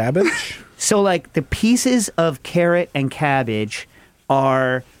elaborate? up the cabbage? So like the pieces of carrot and cabbage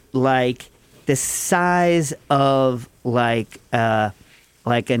are like the size of like an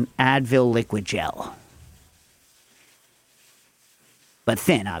Advil liquid gel. But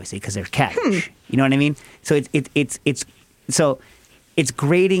thin, obviously, because there's cabbage. You know what I mean? So it's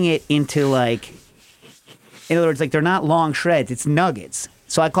grating it into like, in other words, like they're not long shreds. It's nuggets.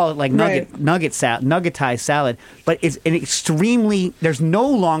 So I call it like nuggetized salad. But it's an extremely. There's no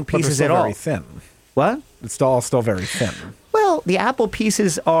long But they're pieces still at all. very thin. What? It's all still very thin. Well, the apple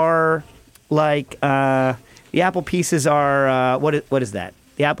pieces are like what is that?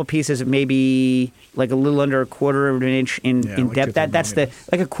 The apple pieces are maybe like a little under a quarter of an inch in like depth. 2 That's the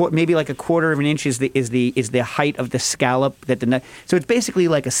maybe like a quarter of an inch is the height of the scallop that the nut. So it's basically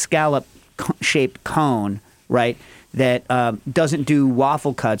like a scallop shaped cone, right? That doesn't do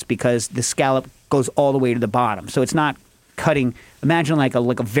waffle cuts because the scallop goes all the way to the bottom. So it's not cutting. Imagine like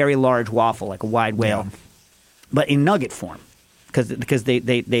a very large waffle, like a wide whale, but in nugget form, because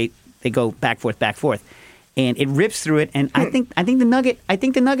they go back forth, and it rips through it. And I think the nugget.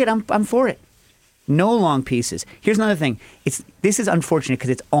 I'm for it. No long pieces. Here's another thing. This is unfortunate because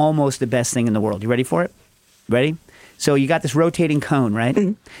it's almost the best thing in the world. You ready for it? Ready? So you got this rotating cone, right?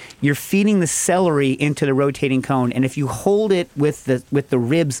 Mm-hmm. You're feeding the celery into the rotating cone, and if you hold it with the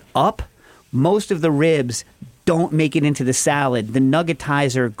ribs up, most of the ribs don't make it into the salad. The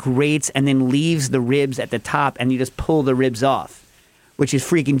nuggetizer grates and then leaves the ribs at the top, and you just pull the ribs off, which is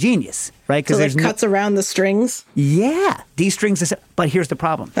freaking genius, right? So it cuts around the strings. Yeah, these strings. But here's the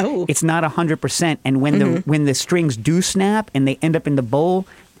problem. Oh. It's not 100%, and when the strings do snap and they end up in the bowl,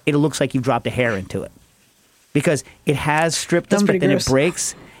 it looks like you've dropped a hair into it. Because it has stripped them, but then gross. it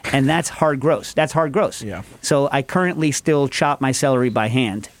breaks, and that's hard gross. Yeah. So I currently still chop my celery by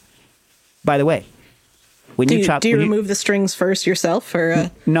hand. By the way, when Do you you, chop, do you remove the strings first yourself,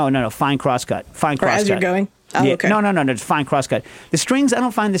 or no, fine crosscut, or as you're going? Oh, yeah. okay. No, it's fine crosscut. The strings, I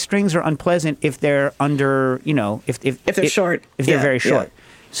don't find the strings are unpleasant if they're under, if they're short. if they're Yeah, very short.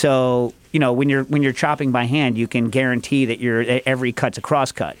 yeah. So when you're chopping by hand, you can guarantee that every cut's a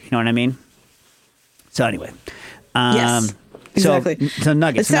crosscut. You know what I mean? So anyway, Yes, exactly. So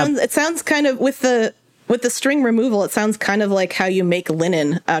nuggets. It sounds kind of with the string removal. It sounds kind of like how you make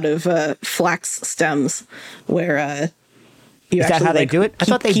linen out of flax stems, where you Is that actually how they do it? I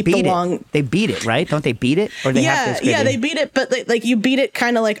thought they keep beat the long... it. They beat it, right? Don't they beat it? Or they have to? They beat it, but you beat it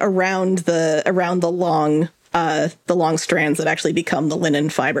kind of like around the long strands that actually become the linen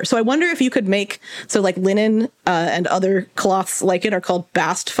fiber. So I wonder if you could make like linen and other cloths like it are called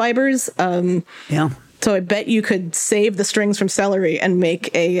bast fibers. Yeah. So I bet you could save the strings from celery and make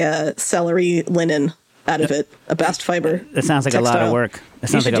a celery linen out of it, a bast fiber. That sounds like textile. a lot of work. That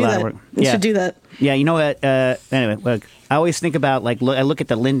sounds like a lot of work. You should do that. Yeah, you know what? Anyway, look, I always think about I look at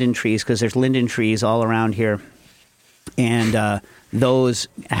the linden trees because there's linden trees all around here, and those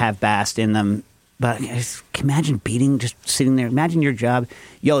have bast in them but just imagine beating, just sitting there. Imagine your job.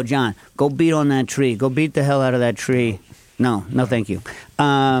 Yo, John, go beat on that tree. Go beat the hell out of that tree. No, thank you.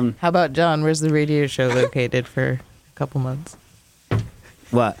 How about John? Where's the radio show located for a couple months?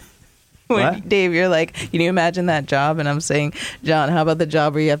 What? When, What? Dave, you're like, can you imagine that job? And I'm saying, John, how about the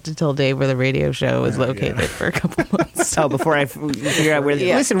job where you have to tell Dave where the radio show is located for a couple months? Oh, before I figure out where.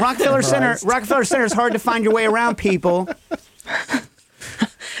 Yeah. Listen, Rockefeller Center is hard to find your way around, people.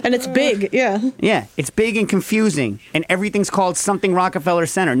 And it's big, yeah. Yeah, it's big and confusing, and everything's called something Rockefeller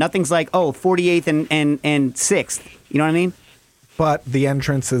Center. Nothing's like 48th and 6th. You know what I mean? But the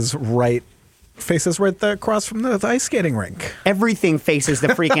entrance is faces right there across from the ice skating rink. Everything faces the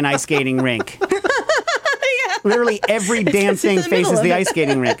freaking ice skating rink. Literally every damn it's in thing the middle faces of the it. ice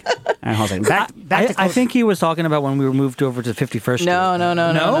skating rink. All right, hold on. Back to I think he was talking about when we were moved over to 51st Street.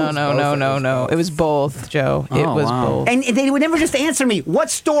 No. It was both, Joe. It Oh, was wow. both. And they would never just answer me. What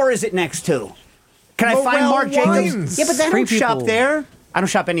store is it next to? Can I find Morel Mark Jacobs? Wines. Yeah, but I Free don't shop people. there. I don't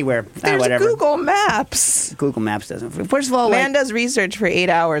shop anywhere. There's Whatever. Google Maps. Google Maps doesn't. First of all, Man does research for 8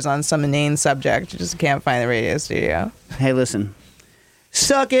 hours on some inane subject. Just can't find the radio studio. hey, listen.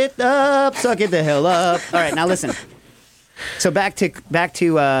 Suck it up. Suck it the hell up. All right, now listen. So back to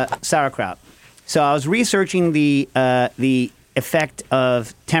sauerkraut. So I was researching the effect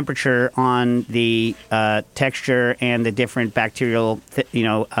of temperature on the texture and the different bacterial,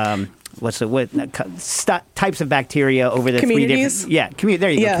 types of bacteria over the Communities? 3 different. There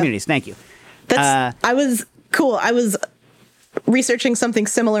you go. Yeah. Communities. Thank you. I was researching something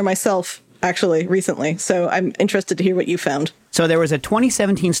similar myself, actually, recently. So I'm interested to hear what you found. So there was a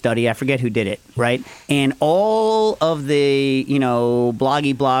 2017 study, I forget who did it, right? And all of the,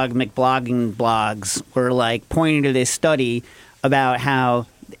 bloggy blog, McBlogging blogs were like pointing to this study about how,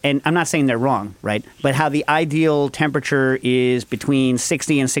 and I'm not saying they're wrong, right? But how the ideal temperature is between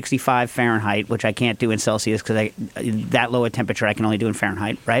 60 and 65 Fahrenheit, which I can't do in Celsius because that low a temperature I can only do in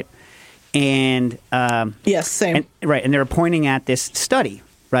Fahrenheit, right? And Yes, same. and they were pointing at this study,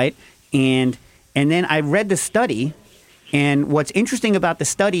 right? And then I read the study, and what's interesting about the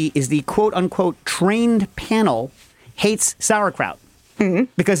study is the quote unquote trained panel hates sauerkraut.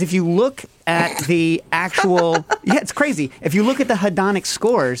 Because if you look at the actual, it's crazy. If you look at the hedonic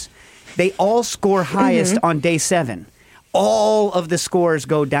scores, they all score highest on day 7. All of the scores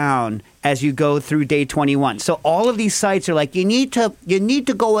go down as you go through day 21. So all of these sites are like, you need to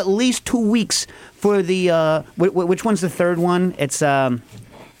go at least 2 weeks for the which one's the third one? It's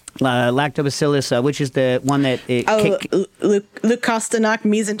lactobacillus, which is the one that Leucostonoc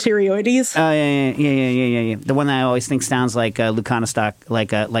mesenterioides. yeah. The one that I always think sounds like Leuconostoc, like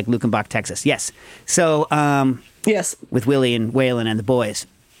Lukenbach, Texas. Yes. So Yes. with Willie and Waylon and the boys.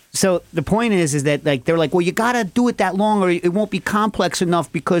 So the point is that like they're like, well, you got to do it that long, or it won't be complex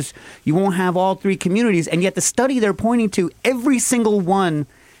enough because you won't have all 3 communities. And yet the study they're pointing to, every single one,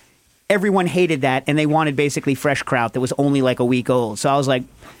 everyone hated that, and they wanted basically fresh kraut that was only like a week old. So I was like,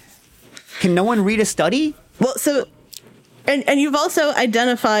 can no one read a study? Well, so, and you've also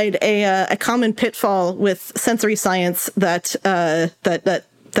identified a common pitfall with sensory science that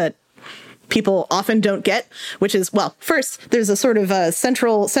people often don't get, which is, well, first, there's a sort of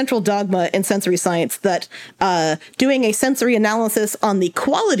central dogma in sensory science that doing a sensory analysis on the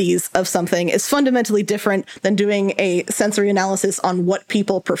qualities of something is fundamentally different than doing a sensory analysis on what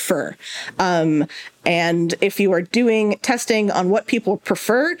people prefer. And if you are doing testing on what people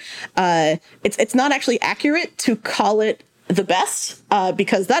prefer, it's not actually accurate to call it the best,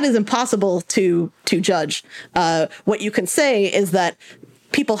 because that is impossible to judge. What you can say is that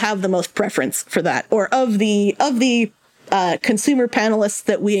people have the most preference for that, or of the consumer panelists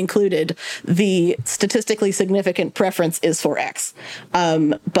that we included, the statistically significant preference is for X.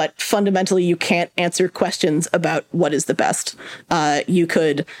 But fundamentally, you can't answer questions about what is the best. You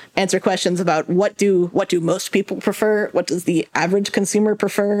could answer questions about what do most people prefer? What does the average consumer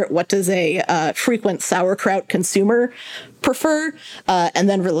prefer? What does a frequent sauerkraut consumer prefer? And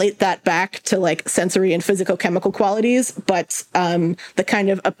then relate that back to like sensory and physical chemical qualities. But the kind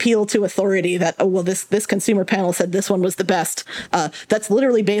of appeal to authority that, oh, well, this consumer panel said this one was the best. That's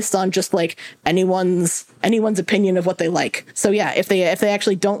literally based on just like anyone's opinion of what they like. So yeah, if they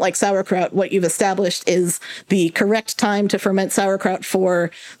actually don't like sauerkraut, what you've established is the correct time to ferment sauerkraut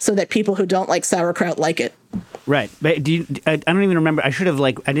so that people who don't like sauerkraut like it. Right. But I don't even remember. I should have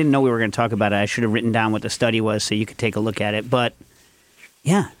I didn't know we were going to talk about it. I should have written down what the study was so you could take a look at it. But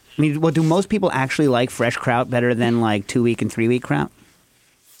yeah, I mean, well, do most people actually like fresh kraut better than like 2-week and 3-week kraut?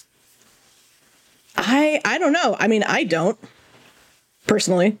 I don't know. I mean, I don't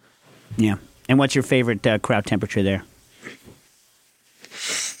personally. Yeah. And what's your favorite kraut temperature there?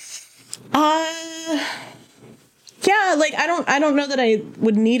 like I don't know that I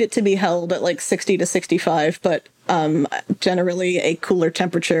would need it to be held at like 60 to 65, but generally a cooler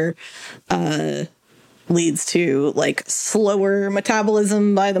temperature leads to like slower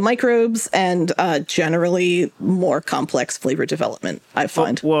metabolism by the microbes and generally more complex flavor development, I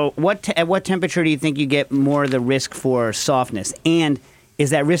find. Well, at what temperature do you think you get more of the risk for softness? And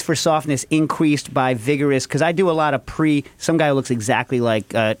is that risk for softness increased by vigorous? Because I do a lot of some guy who looks exactly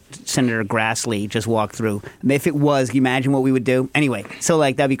like Senator Grassley just walked through. If it was, can you imagine what we would do? Anyway, so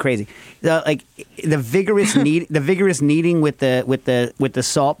like that'd be crazy. Like the vigorous kneading with the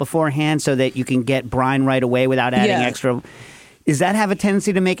salt beforehand, so that you can get brine right away without adding extra. Does that have a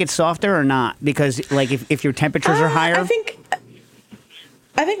tendency to make it softer or not? Because like if your temperatures are higher,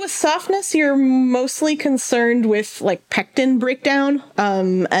 I think with softness, you're mostly concerned with like pectin breakdown,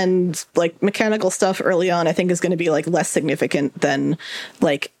 and like mechanical stuff early on, I think is going to be like less significant than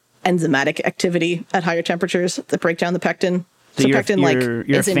like enzymatic activity at higher temperatures that break down the pectin. So pectin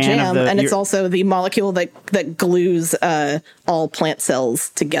is in jam, and it's also the molecule that glues all plant cells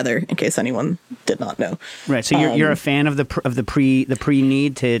together. In case anyone did not know, right? So you're a fan of the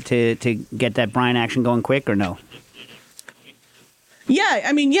pre-knead to get that brine action going quick, or no? Yeah,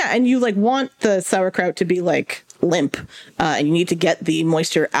 I mean, and you like want the sauerkraut to be like limp, and you need to get the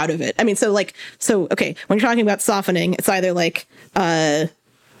moisture out of it. I mean, okay, when you're talking about softening, it's either like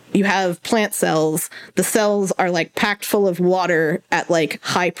you have plant cells. The cells are like packed full of water at like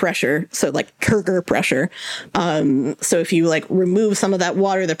high pressure, so like Kircher pressure. So if you like remove some of that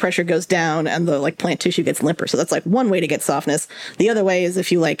water, the pressure goes down and the like plant tissue gets limper. So that's like one way to get softness. The other way is if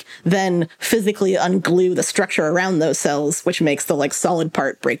you like then physically unglue the structure around those cells, which makes the like solid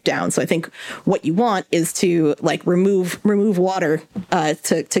part break down. So I think what you want is to like remove water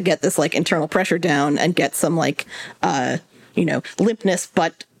to get this like internal pressure down and get some like limpness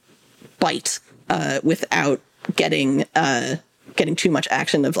but bite without getting too much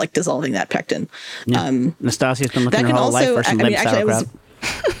action of like dissolving that pectin. Yeah. Nastasia's been looking her whole life for some limp sauerkraut.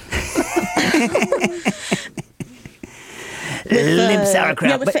 Limp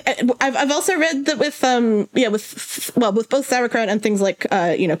sauerkraut. I've also read that with both sauerkraut and things like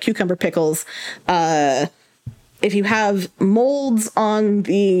cucumber pickles, if you have molds on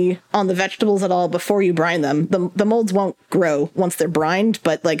the vegetables at all before you brine them, the molds won't grow once they're brined,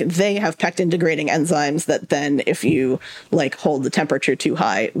 but like they have pectin degrading enzymes that then, if you like hold the temperature too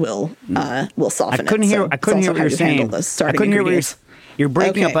high, will soften it. I couldn't hear what you're saying. I couldn't hear what you're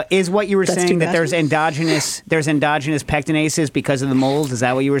breaking up. Is what you were saying that there's endogenous pectinases because of the mold? Is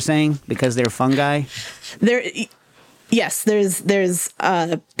that what you were saying? Because they're fungi? Yes, there's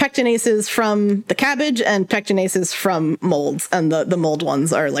pectinases from the cabbage and pectinases from molds, and the mold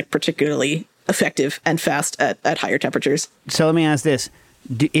ones are like particularly effective and fast at higher temperatures. So let me ask this: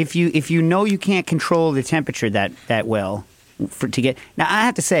 if you know you can't control the temperature that well to get, now I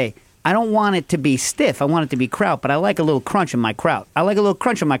have to say I don't want it to be stiff. I want it to be kraut, but I like a little crunch in my kraut.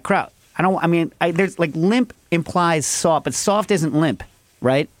 There's like limp implies soft, but soft isn't limp,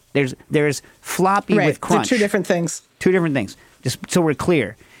 right? There's floppy with crunch. They're two different things. Two different things, just so we're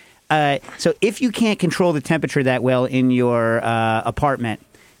clear. So if you can't control the temperature that well in your apartment,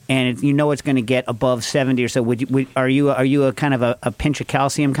 and you know it's going to get above 70 or so, are you a kind of a pinch of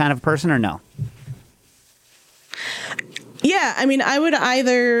calcium kind of person, or no? Yeah, I mean, I would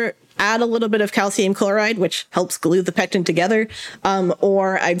either add a little bit of calcium chloride, which helps glue the pectin together,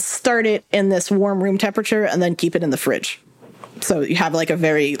 or I'd start it in this warm room temperature and then keep it in the fridge. So you have like a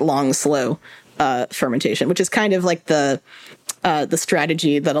very long, slow fermentation, which is kind of like the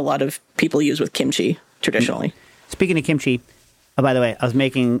strategy that a lot of people use with kimchi traditionally. Speaking of kimchi, by the way, I was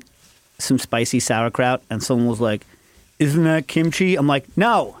making some spicy sauerkraut, and someone was like, "Isn't that kimchi?" I'm like,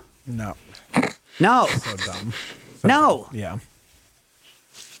 "No, no." So dumb. No. Yeah.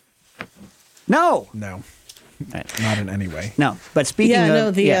 No. Right. Not in any way. No. But speaking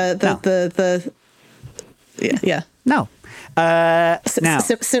of no. Now,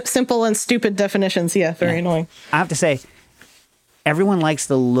 simple and stupid definitions. Yeah, very annoying. I have to say, everyone likes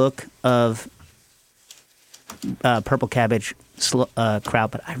the look of purple cabbage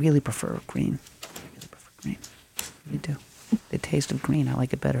kraut, but I really prefer green. I do. The taste of green, I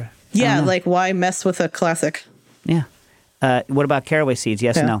like it better. Yeah, like why mess with a classic? Yeah. What about caraway seeds?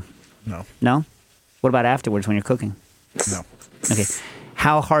 Yes, no? No? What about afterwards when you're cooking? No. Okay.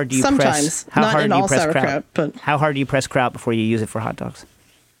 How hard do you Sometimes. press? How not hard in do you all press sauerkraut, kraut? but how hard do you press kraut before you use it for hot dogs?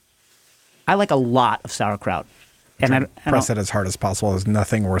 I like a lot of sauerkraut, and I press it as hard as possible. There's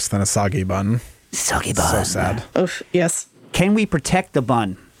nothing worse than a soggy bun. Soggy bun. So sad. Oof, yes. Can we protect the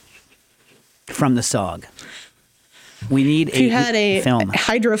bun from the sog? We need if you had a film.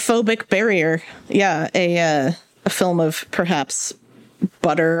 hydrophobic barrier, a film of perhaps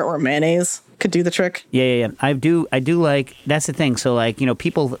butter or mayonnaise could do the trick. Yeah. I do like, that's the thing. So like,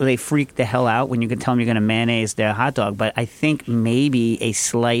 people, they freak the hell out when you can tell them you're going to mayonnaise their hot dog. But I think maybe a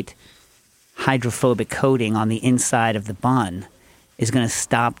slight hydrophobic coating on the inside of the bun is going to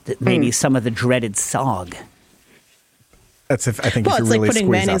stop maybe some of the dreaded sog. That's if I think. Well, if you it's really like putting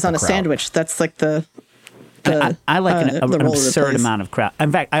squeeze out mayonnaise the on a kraut. sandwich. That's like the I like an the role of the absurd place. amount of kraut.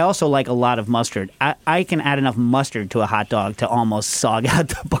 In fact, I also like a lot of mustard. I can add enough mustard to a hot dog to almost sog out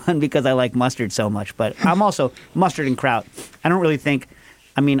the bun because I like mustard so much. But I'm also mustard and kraut. I don't really think.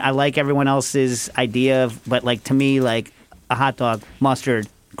 I mean, I like everyone else's idea, but like to me, like a hot dog, mustard,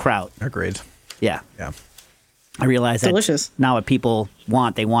 kraut. Agreed. Yeah. Yeah. I realize Delicious. that's not what people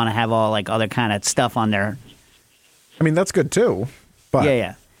want. They want to have all like other kind of stuff on their. I mean, that's good too. But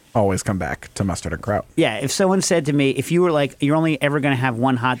Yeah. always come back to mustard and kraut. Yeah, if someone said to me, if you were like, you're only ever going to have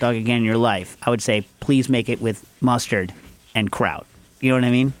one hot dog again in your life, I would say, please make it with mustard and kraut. You know what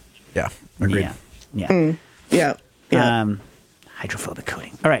I mean? Yeah. Agreed. Yeah. yeah. Hydrophobic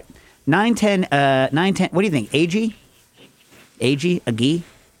coating. All right. 910, what do you think? AG? AG? Aggie?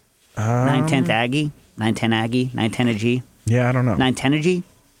 910th Aggie? 910 Aggie? 910 a G? Yeah, I don't know. 910 a G?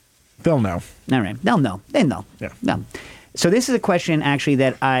 They'll know. All right. They'll know. They know. Yeah. No. So this is a question actually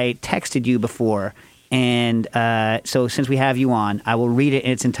that I texted you before, and so since we have you on, I will read it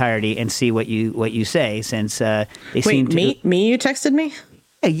in its entirety and see what you say. Since they seem Wait, to me? You texted me?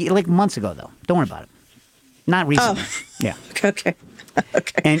 yeah, like months ago though. Don't worry about it. Not recently. Yeah. Okay.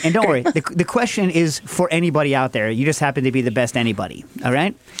 Okay. And don't worry. The question is for anybody out there. You just happen to be the best anybody. All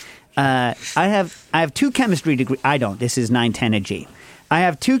right. I have 2 chemistry degrees. I don't. This is 910 a G. I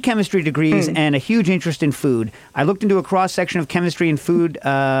have 2 chemistry degrees and a huge interest in food. I looked into a cross-section of chemistry and food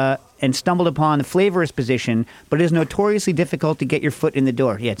and stumbled upon the flavorist position, but it is notoriously difficult to get your foot in the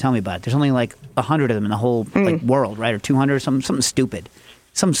door. Yeah, tell me about it. There's only like 100 of them in the whole like world, right? Or 200 or something stupid.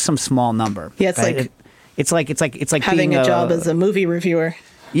 Some small number. Yeah, it's right? It's like Having being a job as a movie reviewer.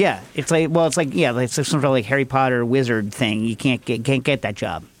 yeah, it's like it's some sort of like Harry Potter wizard thing. You can't get that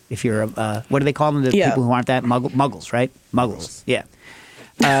job if you're what do they call them? The Yeah. people who aren't that muggles, right? Muggles. Yeah.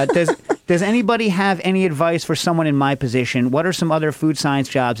 Does anybody have any advice for someone in my position? What are some other food science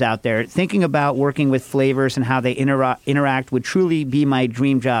jobs out there? Thinking about working with flavors and how they interact would truly be my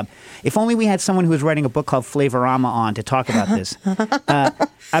dream job. If only we had someone who was writing a book called Flavorama on to talk about this.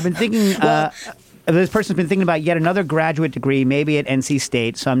 I've been thinking. This person's been thinking about yet another graduate degree, maybe at NC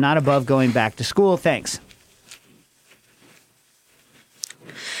State, so I'm not above going back to school. Thanks.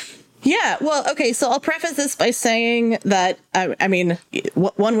 Yeah, well, okay, so I'll preface this by saying that, I mean,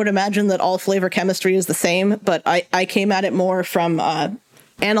 one would imagine that all flavor chemistry is the same, but I came at it more from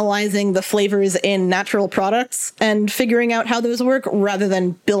analyzing the flavors in natural products and figuring out how those work rather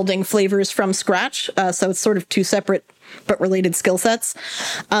than building flavors from scratch. So it's sort of 2 separate but related skill sets.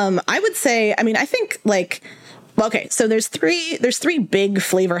 I would say, I mean, I think like, okay, so there's three big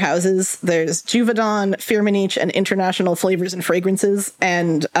flavor houses. There's Givaudan, Firmenich, and International Flavors and Fragrances,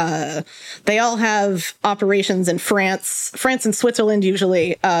 and they all have operations in France and Switzerland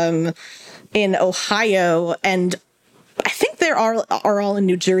usually, in Ohio, and I think there are all in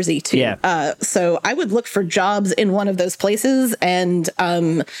New Jersey too. Yeah. So I would look for jobs in one of those places and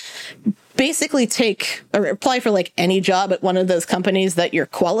basically take or apply for like any job at one of those companies that you're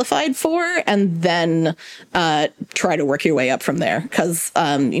qualified for, and then try to work your way up from there. Because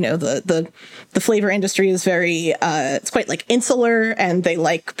the flavor industry is very it's quite like insular, and they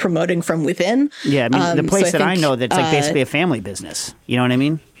like promoting from within. Yeah, I mean, the place so I know that's like uh, basically a family business. You know what I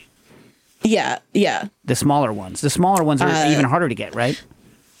mean? Yeah. The smaller ones. The smaller ones are even harder to get, right?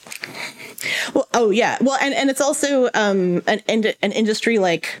 Well, oh yeah. Well, and it's also an industry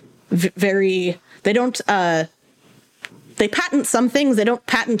like very. They don't. They patent some things. They don't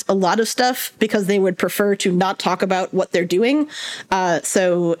patent a lot of stuff because they would prefer to not talk about what they're doing.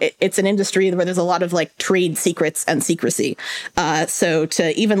 So it's an industry where there's a lot of like trade secrets and secrecy. So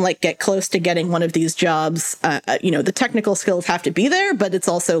to even like get close to getting one of these jobs, the technical skills have to be there, but it's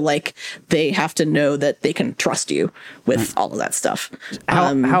also like they have to know that they can trust you with all of that stuff.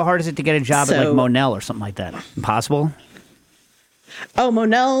 How hard is it to get a job at like so- Monel or something like that? Impossible? Oh,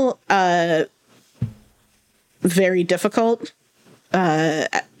 Monel, very difficult.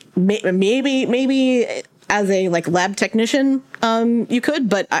 Maybe as a like lab technician, you could,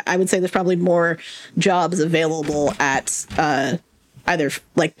 but I would say there's probably more jobs available at either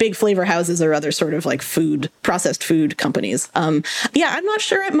like big flavor houses or other sort of like processed food companies. I'm not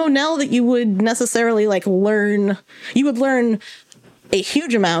sure at Monel that you would necessarily like learn. You would learn a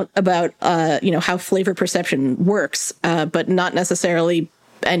huge amount about how flavor perception works, but not necessarily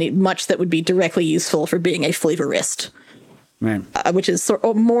much that would be directly useful for being a flavorist, Right. which is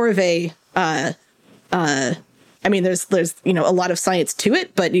more of a. I mean, there's a lot of science to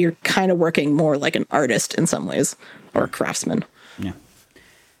it, but you're kind of working more like an artist in some ways, or a craftsman. Yeah.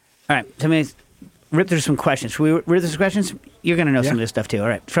 All right. So, rip through some questions. Should we rip through some questions? You're going to know some of this stuff, too. All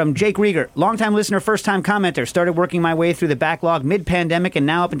right. From Jake Rieger, longtime listener, first-time commenter. Started working my way through the backlog mid-pandemic and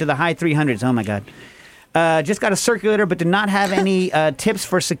now up into the high 300s. Oh, my God. Just got a circulator, but did not have any tips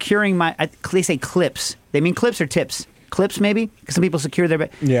for securing my... they say clips. They mean clips or tips? Clips, maybe? Because some people secure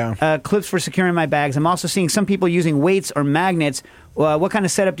their... clips for securing my bags. I'm also seeing some people using weights or magnets. What kind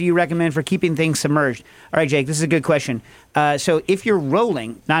of setup do you recommend for keeping things submerged? All right, Jake, this is a good question. So if you're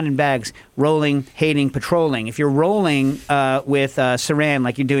rolling, not in bags, rolling, hating, patrolling, if you're rolling with saran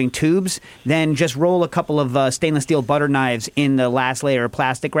like you're doing tubes, then just roll a couple of stainless steel butter knives in the last layer of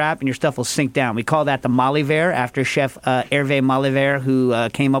plastic wrap and your stuff will sink down. We call that the Moliver, after Chef Hervé Moliver, who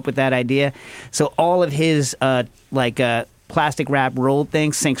came up with that idea. So all of his plastic wrap rolled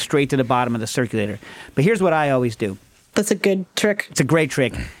things sink straight to the bottom of the circulator. But here's what I always do. That's a good trick. It's a great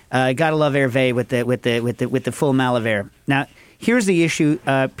trick. Gotta love Hervé with the full Moliver. Now, here's the issue.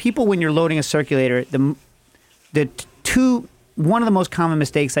 People, when you're loading a circulator, one of the most common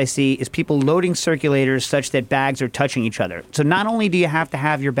mistakes I see is people loading circulators such that bags are touching each other. So not only do you have to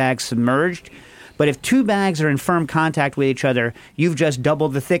have your bags submerged, but if two bags are in firm contact with each other, you've just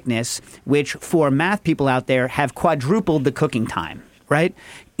doubled the thickness, which for math people out there have quadrupled the cooking time, right?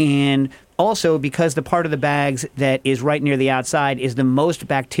 And also, because the part of the bags that is right near the outside is the most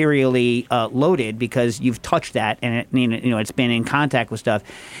bacterially loaded, because you've touched that and it's been in contact with stuff,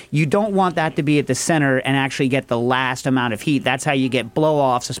 you don't want that to be at the center and actually get the last amount of heat. That's how you get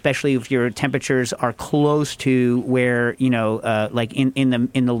blow-offs, especially if your temperatures are close to where like in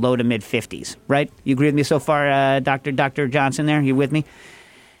the low to mid 50s. Right? You agree with me so far, Dr. Johnson? There, you with me?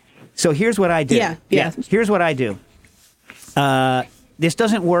 So here's what I do. Yeah. Here's what I do. This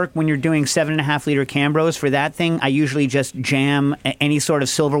doesn't work when you're doing 7.5 liter Cambros. For that thing, I usually just jam any sort of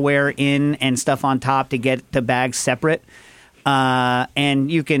silverware in and stuff on top to get the bags separate.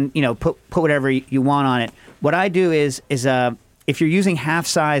 And you can, put whatever you want on it. What I do is if you're using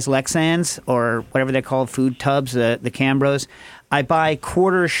half-size Lexans or whatever they're called, food tubs, the Cambros, I buy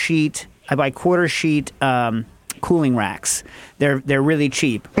quarter sheet cooling racks. They're really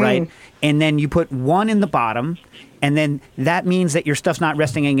cheap, right? And then you put one in the bottom. And then that means that your stuff's not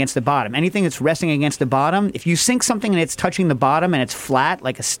resting against the bottom. Anything that's resting against the bottom, if you sink something and it's touching the bottom and it's flat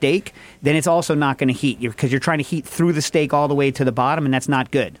like a steak, then it's also not going to heat, because you're trying to heat through the steak all the way to the bottom, and that's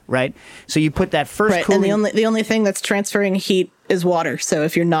not good, right? So you put that first cooling... And the only thing that's transferring heat is water. So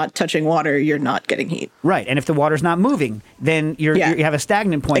if you're not touching water, you're not getting heat. Right. And if the water's not moving, then you have a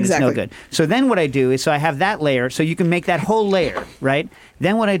stagnant point. Exactly. It's no good. So then what I do is, I have that layer, so you can make that whole layer, right?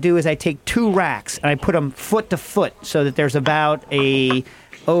 Then what I do is I take two racks and I put them foot to foot so that there's about a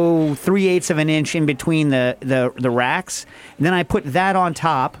 3/8 of an inch in between the racks. And then I put that on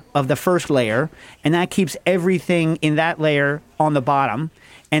top of the first layer, and that keeps everything in that layer on the bottom.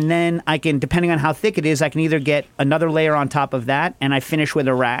 And then I can, depending on how thick it is, I can either get another layer on top of that, and I finish with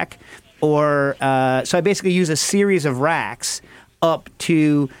a rack, or so I basically use a series of racks up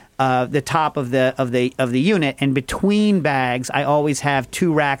to the top of the unit, and between bags, I always have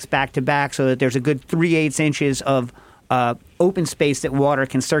two racks back to back, so that there's a good 3/8 inches of open space that water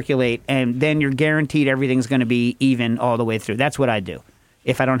can circulate, and then you're guaranteed everything's going to be even all the way through. That's what I do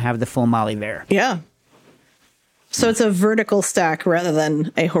if I don't have the full Moliver. Yeah. So it's a vertical stack rather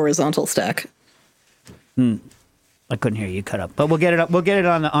than a horizontal stack. I couldn't hear you cut up, but we'll get it up. We'll get it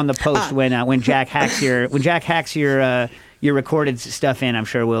on the post when Jack hacks your recorded stuff in. I'm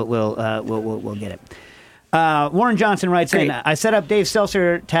sure we'll get it. Warren Johnson writes in, I set up Dave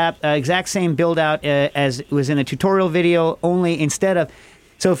Seltzer tap, exact same build out as was in the tutorial video, only instead of...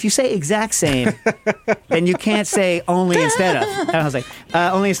 So if you say exact same, then you can't say only instead of. And I was like,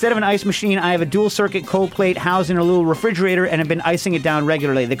 only instead of an ice machine, I have a dual circuit cold plate housed in a little refrigerator and have been icing it down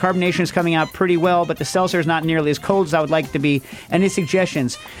regularly. The carbonation is coming out pretty well, but the seltzer is not nearly as cold as I would like it to be. Any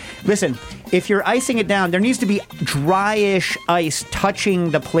suggestions? Listen, if you're icing it down, there needs to be dryish ice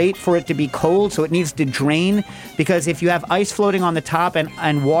touching the plate for it to be cold, so it needs to drain, because if you have ice floating on the top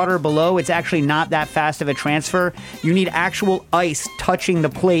and water below, it's actually not that fast of a transfer. You need actual ice touching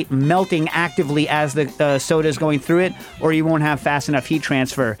the plate, melting actively as the soda is going through it, or you won't have fast enough heat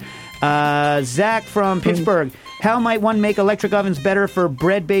transfer. Zach from Pittsburgh. How might one make electric ovens better for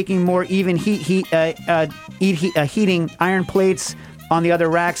bread baking, more even heating iron plates on the other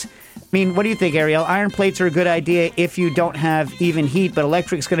racks? mean, what do you think, Ariel? Iron plates are a good idea if you don't have even heat, but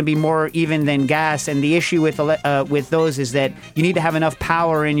electric's going to be more even than gas. And the issue with those is that you need to have enough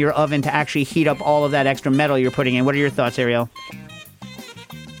power in your oven to actually heat up all of that extra metal you're putting in. What are your thoughts, Ariel?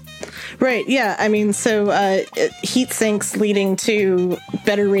 Right, yeah. I mean, so heat sinks leading to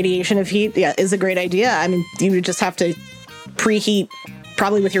better radiation of heat, is a great idea. I mean, you would just have to preheat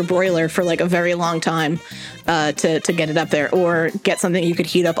probably with your broiler for like a very long time to get it up there, or get something you could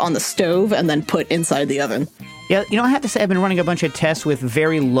heat up on the stove and then put inside the oven. Yeah, I have to say I've been running a bunch of tests with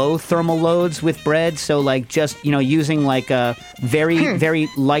very low thermal loads with bread. So like just, using like a very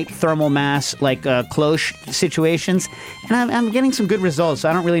light thermal mass, like cloche situations. And I'm getting some good results. So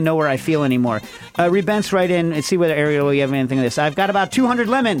I don't really know where I feel anymore. Rebents right in and see whether Ariel, you have anything of this. I've got about 200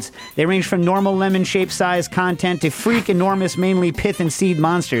 lemons. They range from normal lemon shape size content to freak enormous, mainly pith and seed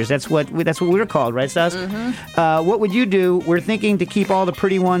monsters. That's what we're called, right, Stas? Mm-hmm. What would you do? We're thinking to keep all the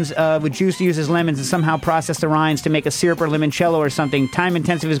pretty ones with juice to use as lemons and somehow process the rinds to make a syrup or limoncello or something. Time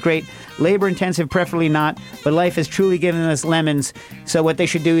intensive is great. Labor intensive, preferably not. But life has truly given us lemons. So what they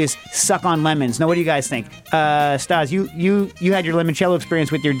should do is suck on lemons. Now, what do you guys think? Stas, you had your limoncello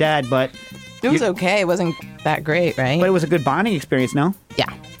experience with your dad, but It was okay. It wasn't that great, right? But it was a good bonding experience, no? Yeah.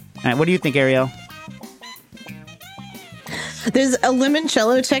 All right, what do you think, Ariel? There's a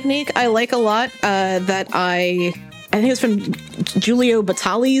limoncello technique I like a lot that I think it's from Giulio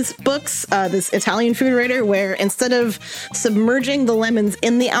Batali's books, this Italian food writer, where instead of submerging the lemons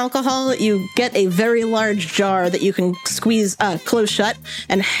in the alcohol, you get a very large jar that you can squeeze, close shut,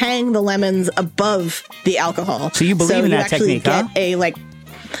 and hang the lemons above the alcohol. So you believe in that technique, huh?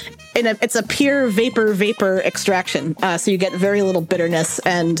 It's a pure vapor extraction. So you get very little bitterness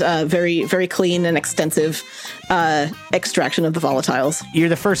and very, very clean and extensive extraction of the volatiles. You're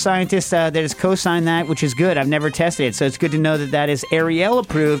the first scientist that has co-signed that, which is good. I've never tested it, so it's good to know that is Ariel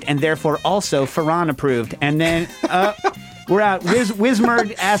approved and therefore also Ferran approved. And then we're out. Wismer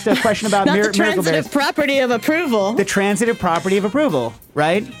asked a question about Not the miracle berries. transitive property of approval. The transitive property of approval,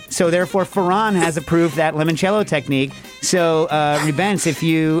 right? So therefore, Ferran has approved that limoncello technique. So, Rebents, if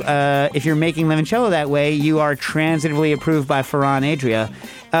you're making limoncello that way, you are transitively approved by Ferran Adria.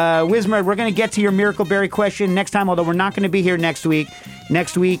 Wismer, we're going to get to your Miracle Berry question next time, although we're not going to be here next week.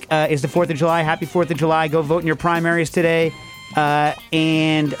 Next week is the 4th of July. Happy 4th of July. Go vote in your primaries today.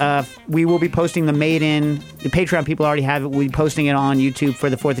 And we will be posting the Patreon people already have it. We'll be posting it on YouTube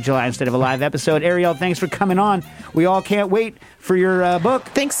for the 4th of July instead of a live episode. Ariel, thanks for coming on. We all can't wait for your book.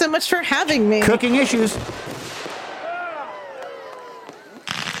 Thanks so much for having me. Cooking Issues.